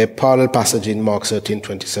 24:31, but the parallel passage in Mark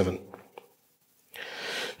 13:27.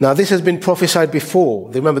 Now this has been prophesied before.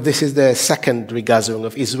 Remember, this is the second regathering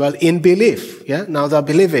of Israel in belief, yeah? Now they're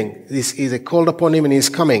believing. They called upon him and he's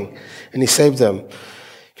coming and he saved them.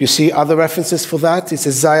 If you see other references for that, it's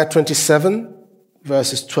Isaiah 27,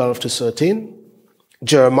 verses 12-13,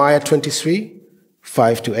 Jeremiah 23,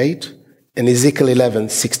 5-8, and Ezekiel 11,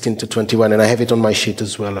 16-21. And I have it on my sheet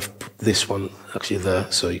as well. I've put this one actually there,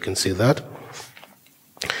 so you can see that.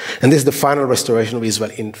 And this is the final restoration of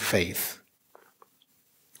Israel in faith.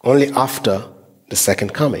 Only after the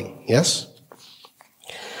second coming, yes?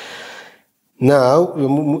 Now,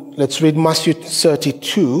 let's read Matthew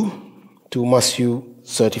 32 to Matthew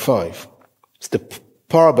 35. It's the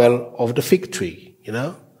parable of the fig tree, you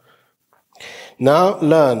know? Now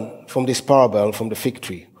learn from this parable from the fig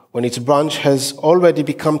tree. When its branch has already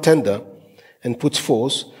become tender and puts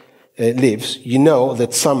forth leaves, you know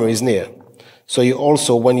that summer is near. So you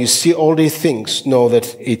also, when you see all these things, know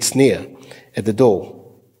that it's near at the doors.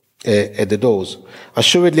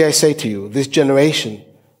 Assuredly I say to you, this generation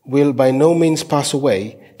will by no means pass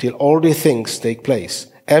away till all these things take place.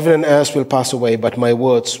 Heaven and earth will pass away, but my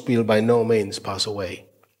words will by no means pass away.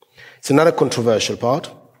 It's another controversial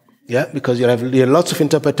part, yeah, because you'll have lots of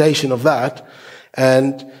interpretation of that,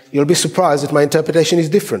 and you'll be surprised that my interpretation is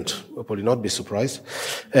different. You'll probably not be surprised.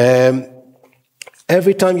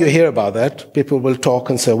 Every time you hear about that, people will talk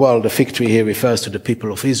and say, well, the fig tree here refers to the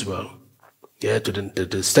people of Israel. Yeah, to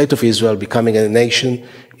the state of Israel becoming a nation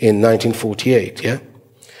in 1948, yeah?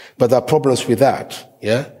 But there are problems with that,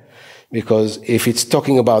 yeah? Because if it's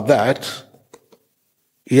talking about that,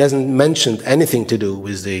 he hasn't mentioned anything to do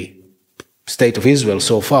with the state of Israel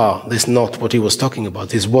so far. This is not what he was talking about.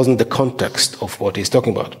 This wasn't the context of what he's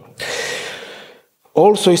talking about.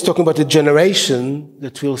 Also, he's talking about a generation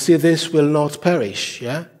that will see this will not perish,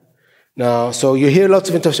 yeah? Now, so you hear lots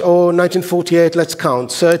of interpretation. Oh, 1948, let's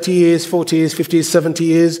count. 30 years, 40 years, 50 years, 70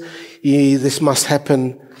 years. This must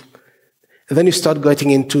happen. And then you start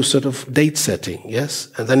getting into sort of date setting,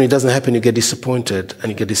 yes? And then it doesn't happen, you get disappointed,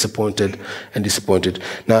 and you get disappointed and disappointed.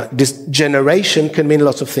 Now, this generation can mean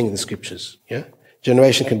lots of things in the scriptures, yeah?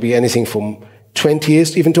 Generation can be anything from 20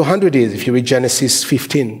 years even to 100 years. If you read Genesis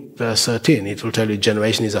 15, verse 13, it will tell you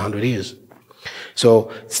generation is 100 years.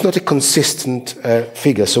 So it's not a consistent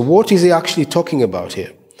figure. So what is he actually talking about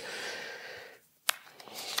here?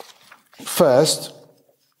 First,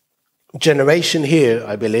 generation here,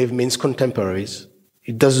 I believe, means contemporaries.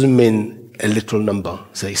 It doesn't mean a literal number.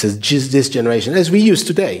 So he says, just this generation, as we use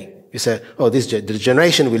today. You say, oh, the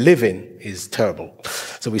generation we live in is terrible.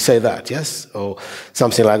 So we say that, yes? Or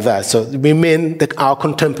something like that. So we mean our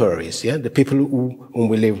contemporaries, yeah? The people whom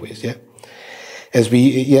we live with, yeah?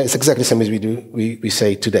 It's exactly the same as we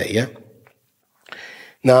say today, yeah?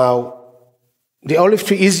 Now, the olive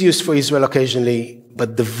tree is used for Israel occasionally,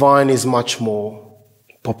 but the vine is much more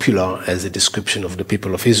popular as a description of the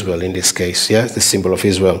people of Israel in this case, yeah? The symbol of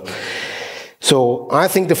Israel. So I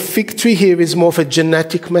think the fig tree here is more of a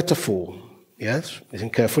genetic metaphor, yes? Listen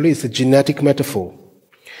carefully, it's a genetic metaphor.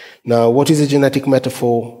 Now, what is a genetic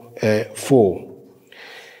metaphor for?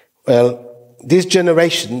 Well, this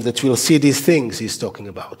generation that will see these things he's talking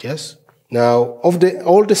about, yes? Now, of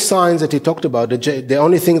all the signs that he talked about, the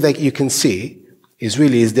only thing that you can see is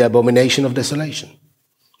the abomination of desolation.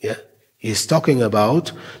 Yeah? He's talking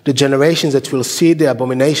about the generations that will see the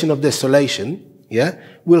abomination of desolation, yeah,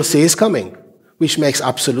 will see is coming, which makes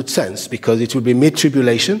absolute sense because it will be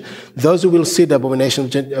mid-tribulation. Those who will see the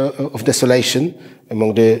abomination of desolation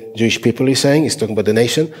among the Jewish people, he's talking about the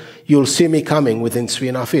nation, you'll see me coming within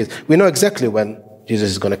 3.5 years. We know exactly when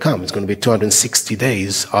Jesus is going to come. It's going to be 260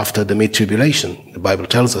 days after the mid-tribulation. The Bible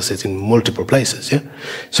tells us it in multiple places, yeah?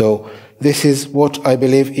 So this is what I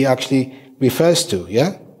believe he actually refers to,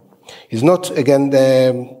 yeah? It's not, again,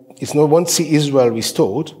 won't see Israel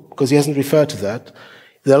restored, because he hasn't referred to that.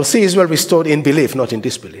 They'll see Israel restored in belief, not in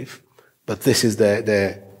disbelief. But this is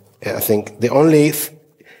I think, the only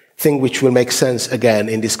thing which will make sense again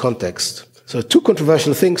in this context. So two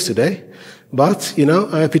controversial things today, but,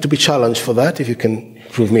 I'm happy to be challenged for that if you can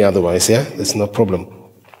prove me otherwise, yeah? That's no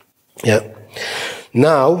problem. Yeah.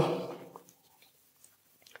 Now,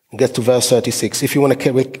 get to verse 36. If you want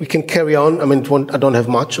to we can carry on. I mean, I don't have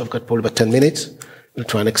much. I've got probably about 10 minutes. We'll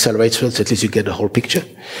try and accelerate so at least you get the whole picture.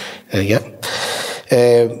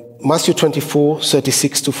 Matthew 24,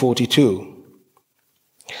 36 to 42.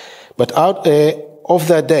 But out of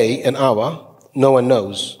that day and hour, no one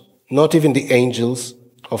knows, not even the angels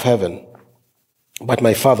of heaven, but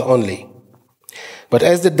my Father only. But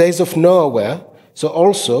as the days of Noah were, so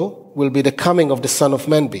also will be the coming of the Son of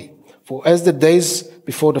Man be. For as the days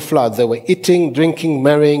before the flood, they were eating, drinking,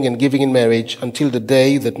 marrying, and giving in marriage until the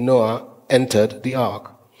day that Noah entered the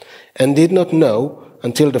ark, and did not know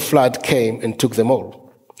until the flood came and took them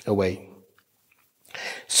all away.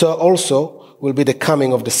 So also will be the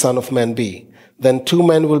coming of the Son of Man be. Then 2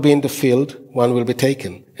 men will be in the field, one will be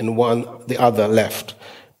taken, and the other left.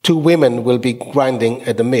 2 women will be grinding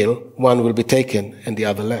at the mill, one will be taken, and the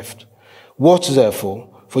other left. Watch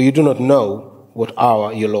therefore, for you do not know what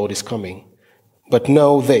hour your Lord is coming. But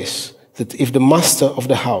know this, that if the master of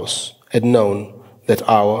the house had known that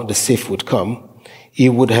hour the thief would come, he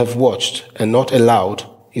would have watched and not allowed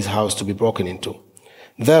his house to be broken into.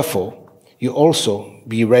 Therefore, you also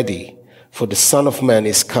be ready, for the Son of Man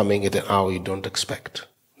is coming at an hour you don't expect.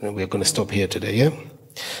 And we're going to stop here today, yeah?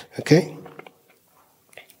 Okay?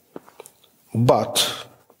 But,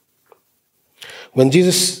 when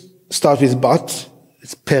Jesus starts with but,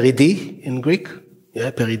 it's peridi in Greek,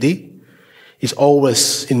 yeah, peridi. He's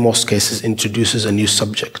always, in most cases, introduces a new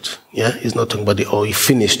subject. Yeah, he's not talking about he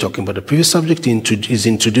finished talking about the previous subject, he's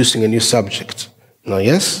introducing a new subject. Now,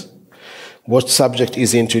 yes? What subject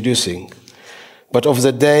is he introducing? But of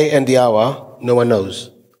the day and the hour, no one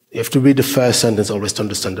knows. You have to read the first sentence always to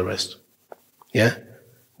understand the rest. Yeah?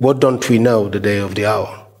 What don't we know the day of the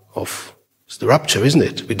hour of? It's the rapture, isn't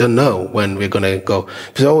it? We don't know when we're going to go.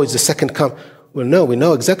 So, it's the second come. Well, no, we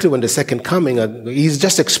know exactly when the second coming. He's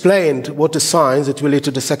just explained what the signs that will lead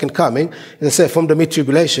to the second coming. As I say, from the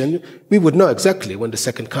mid-tribulation, we would know exactly when the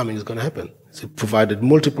second coming is going to happen. So provided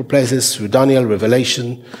multiple places through Daniel,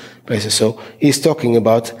 Revelation, places. So he's talking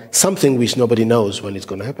about something which nobody knows when it's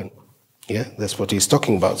going to happen. Yeah, that's what he's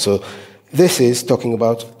talking about. So this is talking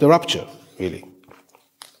about the rapture, really.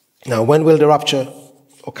 Now, when will the rapture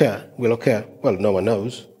occur? Will occur? Well, no one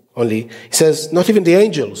knows. Only, he says, not even the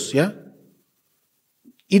angels, yeah?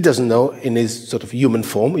 He doesn't know in his sort of human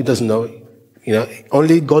form. He doesn't know,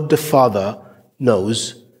 only God the Father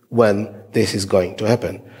knows when this is going to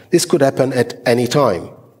happen. This could happen at any time.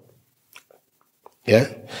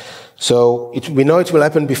 Yeah? So we know it will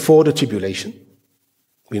happen before the tribulation.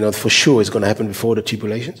 We know for sure it's going to happen before the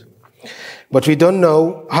tribulations. But we don't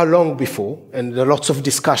know how long before, and there are lots of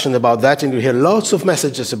discussion about that, and you hear lots of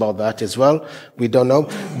messages about that as well. We don't know,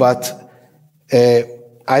 but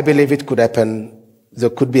I believe it could happen. There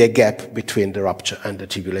could be a gap between the rapture and the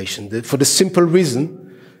tribulation, for the simple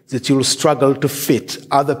reason that you will struggle to fit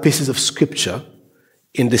other pieces of scripture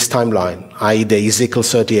in this timeline, i.e. the Ezekiel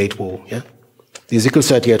 38 war. Yeah? The Ezekiel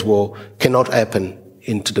 38 war cannot happen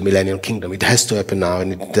into the millennial kingdom. It has to happen now,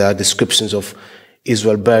 and there are descriptions of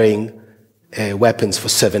Israel burying weapons for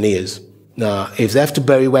 7 years. Now, if they have to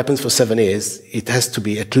bury weapons for 7 years, it has to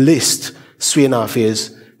be at least 3.5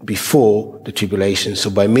 years before the tribulation. So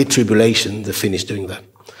by mid-tribulation, they finish doing that.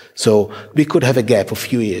 So we could have a gap of a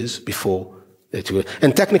few years before the tribulation.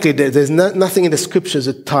 And technically, there's nothing in the scriptures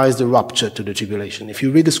that ties the rapture to the tribulation. If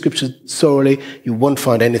you read the scriptures thoroughly, you won't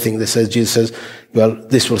find anything that says, Jesus says, well,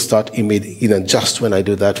 this will start immediately, just when I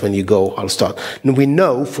do that, when you go, I'll start. And we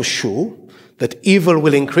know for sure that evil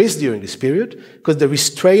will increase during this period because the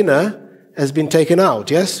restrainer has been taken out.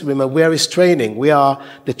 Yes? Remember, we are restraining.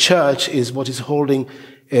 The church is what is holding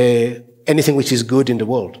anything which is good in the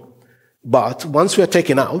world. But once we are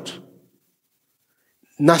taken out,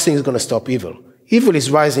 nothing is going to stop evil. Evil is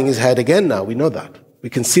rising its head again now. We know that. We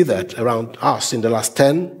can see that around us in the last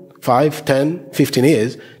 5, 10, 15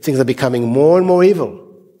 years. Things are becoming more and more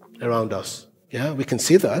evil around us. Yeah, we can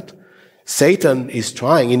see that. Satan is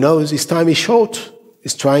trying. He knows his time is short.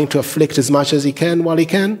 He's trying to afflict as much as he can while he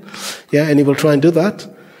can. Yeah, and he will try and do that.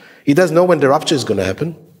 He doesn't know when the rapture is going to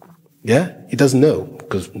happen. Yeah, he doesn't know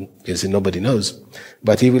because nobody knows.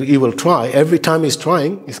 But he will try. Every time he's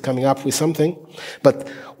trying, he's coming up with something. But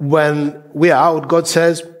when we are out, God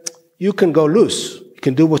says, you can go loose. You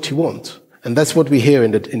can do what you want. And that's what we hear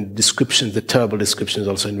in the descriptions, the terrible descriptions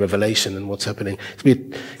also in Revelation and what's happening.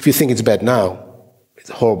 If you think it's bad now, it's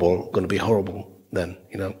horrible, going to be horrible then,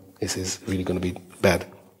 this is really going to be bad.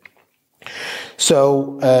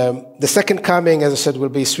 So, the second coming, as I said, will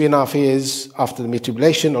be 3.5 years after the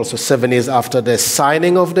mid-tribulation, also 7 years after the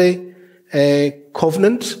signing of the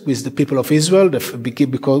covenant with the people of Israel, the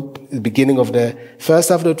beginning of the first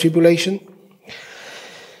after the tribulation.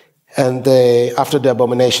 And after the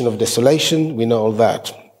abomination of desolation, we know all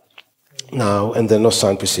that. now, and then no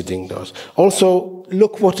sign preceding those. Also,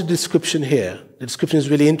 look what the description here. The description is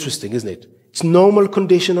really interesting, isn't it? It's normal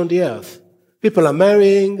condition on the earth. People are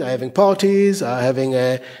marrying, are having parties, are having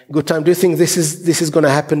a good time. Do you think this is going to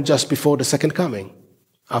happen just before the second coming,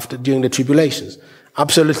 during the tribulations?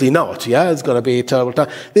 Absolutely not. Yeah, it's going to be a terrible time.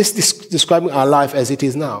 This is describing our life as it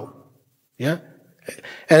is now. Yeah,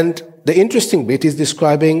 and the interesting bit is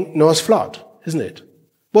describing Noah's flood, isn't it?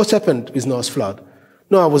 What's happened with Noah's flood?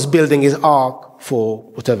 Noah was building his ark for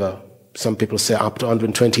whatever, some people say up to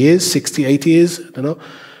 120 years, 60, 80 years, I don't know.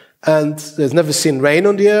 And there's never seen rain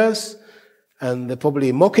on the earth. And they're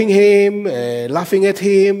probably mocking him, laughing at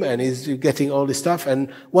him, and he's getting all this stuff.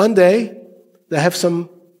 And one day, they have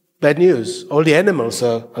some bad news. All the animals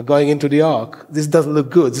are going into the ark. This doesn't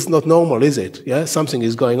look good. This is not normal, is it? Yeah, something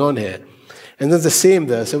is going on here. And then they see him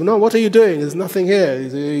there. Say, no, what are you doing? There's nothing here.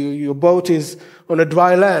 Your boat is on a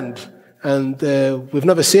dry land. And we've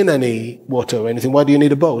never seen any water or anything. Why do you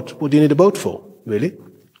need a boat? What do you need a boat for, really?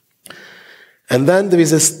 And then there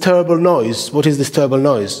is this terrible noise. What is this terrible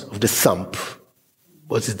noise? Of the thump.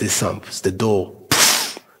 What is this thump? It's the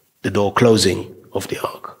door closing of the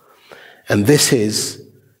ark. And this is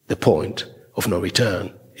the point of no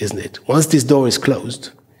return, isn't it? Once this door is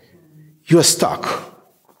closed, you are stuck.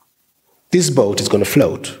 This boat is going to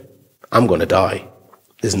float. I'm going to die.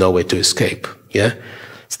 There's no way to escape. Yeah?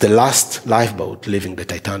 It's the last lifeboat leaving the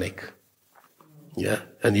Titanic. Yeah?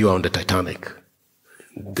 And you are on the Titanic.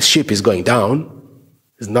 The ship is going down.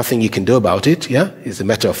 There's nothing you can do about it. Yeah? It's a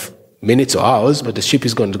matter of minutes or hours, but the ship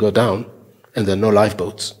is going to go down, and there are no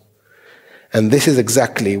lifeboats. And this is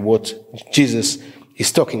exactly what Jesus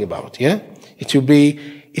is talking about. Yeah? It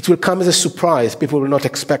will come as a surprise. People will not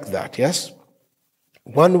expect that. Yes?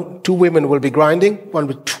 Two women will be grinding, one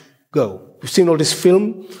will go. You've seen all this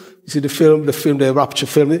film? You see the rapture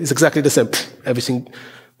film, it's exactly the same. Everything.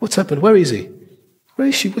 What's happened? Where is he? Where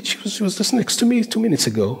is she? She was just next to me 2 minutes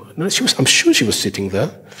ago. No, I'm sure she was sitting there.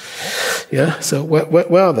 Yeah, so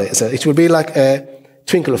where are they? So it will be like a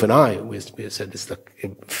twinkle of an eye. We said it's like a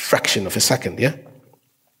fraction of a second, yeah?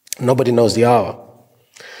 Nobody knows the hour.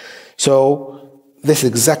 So this is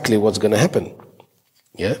exactly what's going to happen.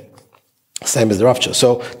 Yeah? Same as the rapture.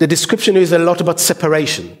 So the description is a lot about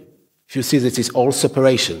separation. If you see that it's all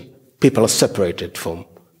separation, people are separated from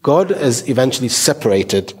God has eventually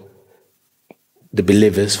separated the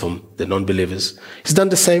believers from the non-believers. He's done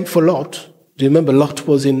the same for Lot. Do you remember Lot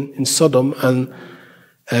was in Sodom, and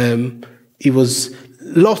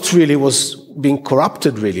Lot really was being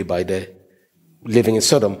corrupted really by the living in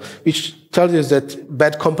Sodom, which tells us that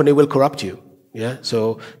bad company will corrupt you. Yeah.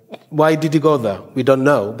 So why did he go there? We don't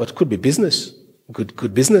know, but it could be business.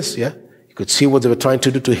 Good business. Yeah. You could see what they were trying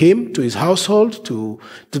to do to him, to his household, to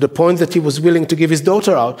the point that he was willing to give his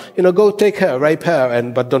daughter out. Go take her, rape her,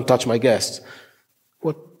 but don't touch my guests.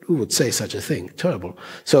 Who would say such a thing? Terrible.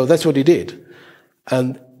 So that's what he did.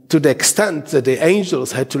 And to the extent that the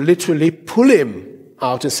angels had to literally pull him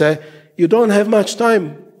out and say, you don't have much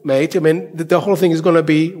time, mate. I mean, the whole thing is going to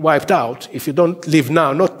be wiped out. If you don't leave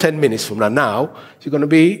now, not 10 minutes from now, you're going to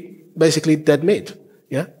be basically dead meat.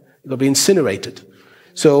 Yeah? You're going to be incinerated.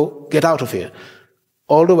 So get out of here.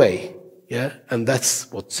 All the way. Yeah? And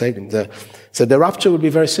that's what saved him. So the rapture will be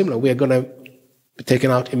very similar. We are going to be taken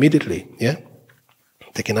out immediately. Yeah?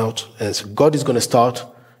 Taken out. And so God is going to start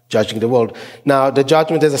judging the world. Now, the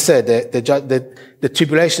judgment, as I said, the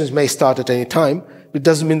tribulations may start at any time. It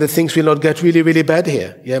doesn't mean that things will not get really, really bad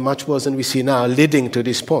here. Yeah, much worse than we see now, leading to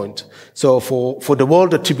this point. So for the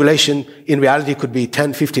world, the tribulation in reality could be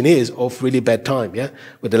 10, 15 years of really bad time. Yeah,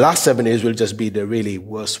 but the last 7 years will just be the really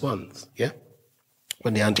worst ones. Yeah,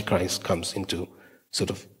 when the Antichrist comes into sort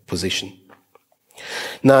of position.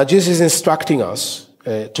 Now, Jesus is instructing us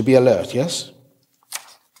to be alert. Yes.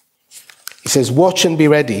 He says, watch and be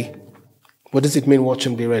ready. What does it mean, watch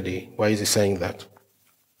and be ready? Why is he saying that?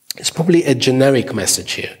 It's probably a generic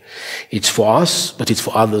message here. It's for us, but it's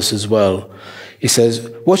for others as well. He says,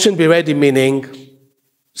 watch and be ready, meaning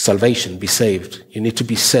salvation, be saved. You need to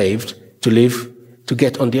be saved to live, to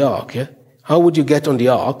get on the ark. Yeah? How would you get on the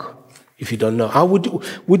ark if you don't know? How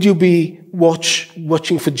would you be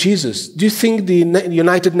watching for Jesus? Do you think the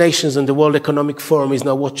United Nations and the World Economic Forum is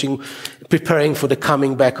now preparing for the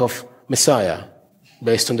coming back of Messiah,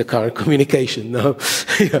 based on the current communication? No.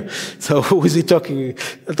 Yeah. So who is he talking?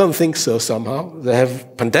 I don't think so somehow. They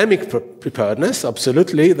have pandemic preparedness,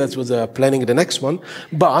 absolutely. That's what they're planning the next one.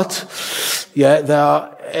 But, yeah,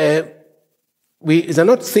 they're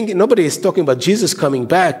not thinking, nobody is talking about Jesus coming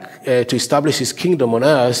back to establish his kingdom on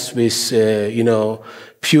earth with,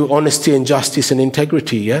 pure honesty and justice and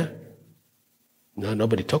integrity, yeah? No,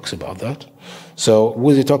 nobody talks about that. So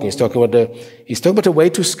who is he talking? He's talking about a way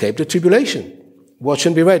to escape the tribulation. Watch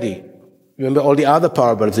and be ready. Remember all the other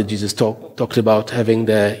parables that Jesus talked about having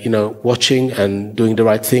watching and doing the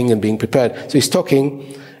right thing and being prepared. So he's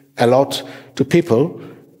talking a lot to people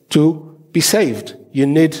to be saved. You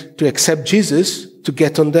need to accept Jesus to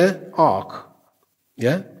get on the ark.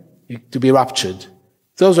 Yeah? To be raptured.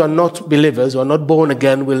 Those who are not believers, who are not born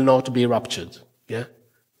again, will not be raptured. Yeah?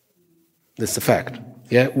 That's the fact.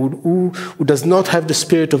 Yeah? Who does not have the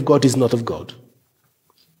Spirit of God is not of God.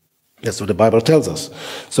 That's what the Bible tells us.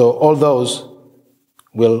 So all those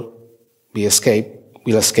will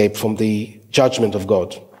escape from the judgment of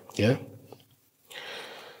God. Yeah?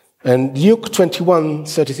 And Luke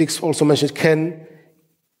 21:36 also mentions can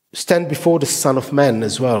stand before the Son of Man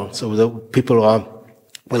as well. So the people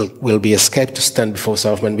will be escaped to stand before the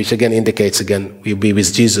Son of Man, which again indicates we'll be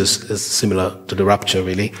with Jesus, as similar to the rapture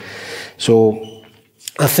really. So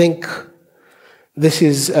I think this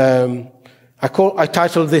is I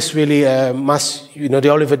titled this really, the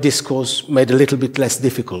Olivet Discourse made a little bit less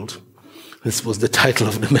difficult. This was the title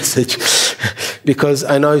of the message. Because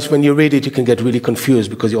I know when you read it, you can get really confused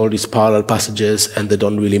because you all these parallel passages and they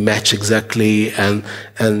don't really match exactly.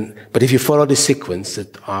 But if you follow the sequence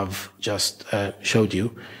that I've just showed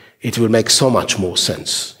you, it will make so much more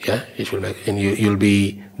sense. Yeah, it will make, and you'll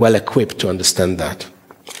be well equipped to understand that.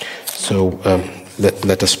 So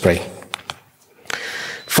let us pray.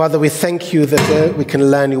 Father, we thank you that we can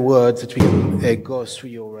learn your words, that we can go through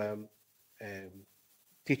your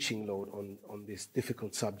teaching, Lord, on this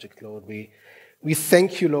difficult subject, Lord. We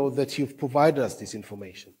thank you, Lord, that you've provided us this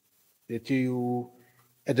information. That you,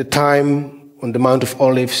 at the time on the Mount of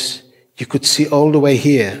Olives, you could see all the way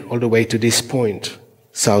here, all the way to this point,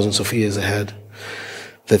 thousands of years ahead,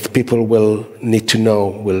 that people will need to know,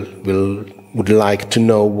 would like to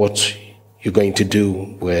know what you're going to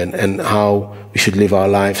do and how we should live our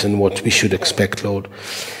lives and what we should expect, Lord.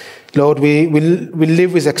 Lord, we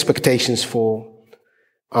live with expectations for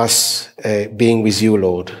us being with you,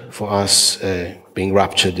 Lord, for us being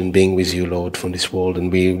raptured and being with you, Lord, from this world. And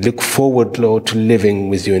we look forward, Lord, to living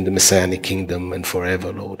with you in the Messianic Kingdom and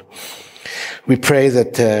forever, Lord. We pray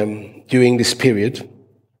that during this period,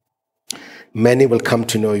 many will come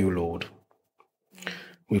to know you, Lord.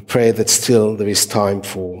 We pray that still there is time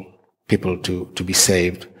for people to be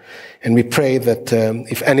saved. And we pray that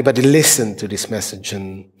if anybody listens to this message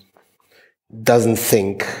and doesn't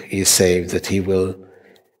think he is saved, that he will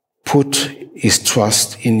put his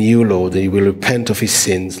trust in you, Lord, that he will repent of his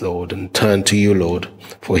sins, Lord, and turn to you, Lord,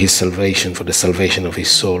 for his salvation, for the salvation of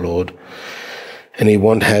his soul, Lord. And he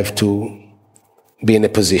won't have to be in a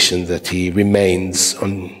position that he remains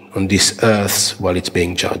on this earth while it's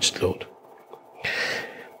being judged, Lord.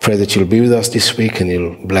 Pray that you'll be with us this week and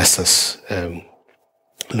you'll bless us,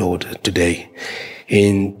 Lord, today.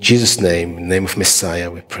 In Jesus' name, in the name of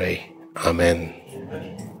Messiah, we pray. Amen.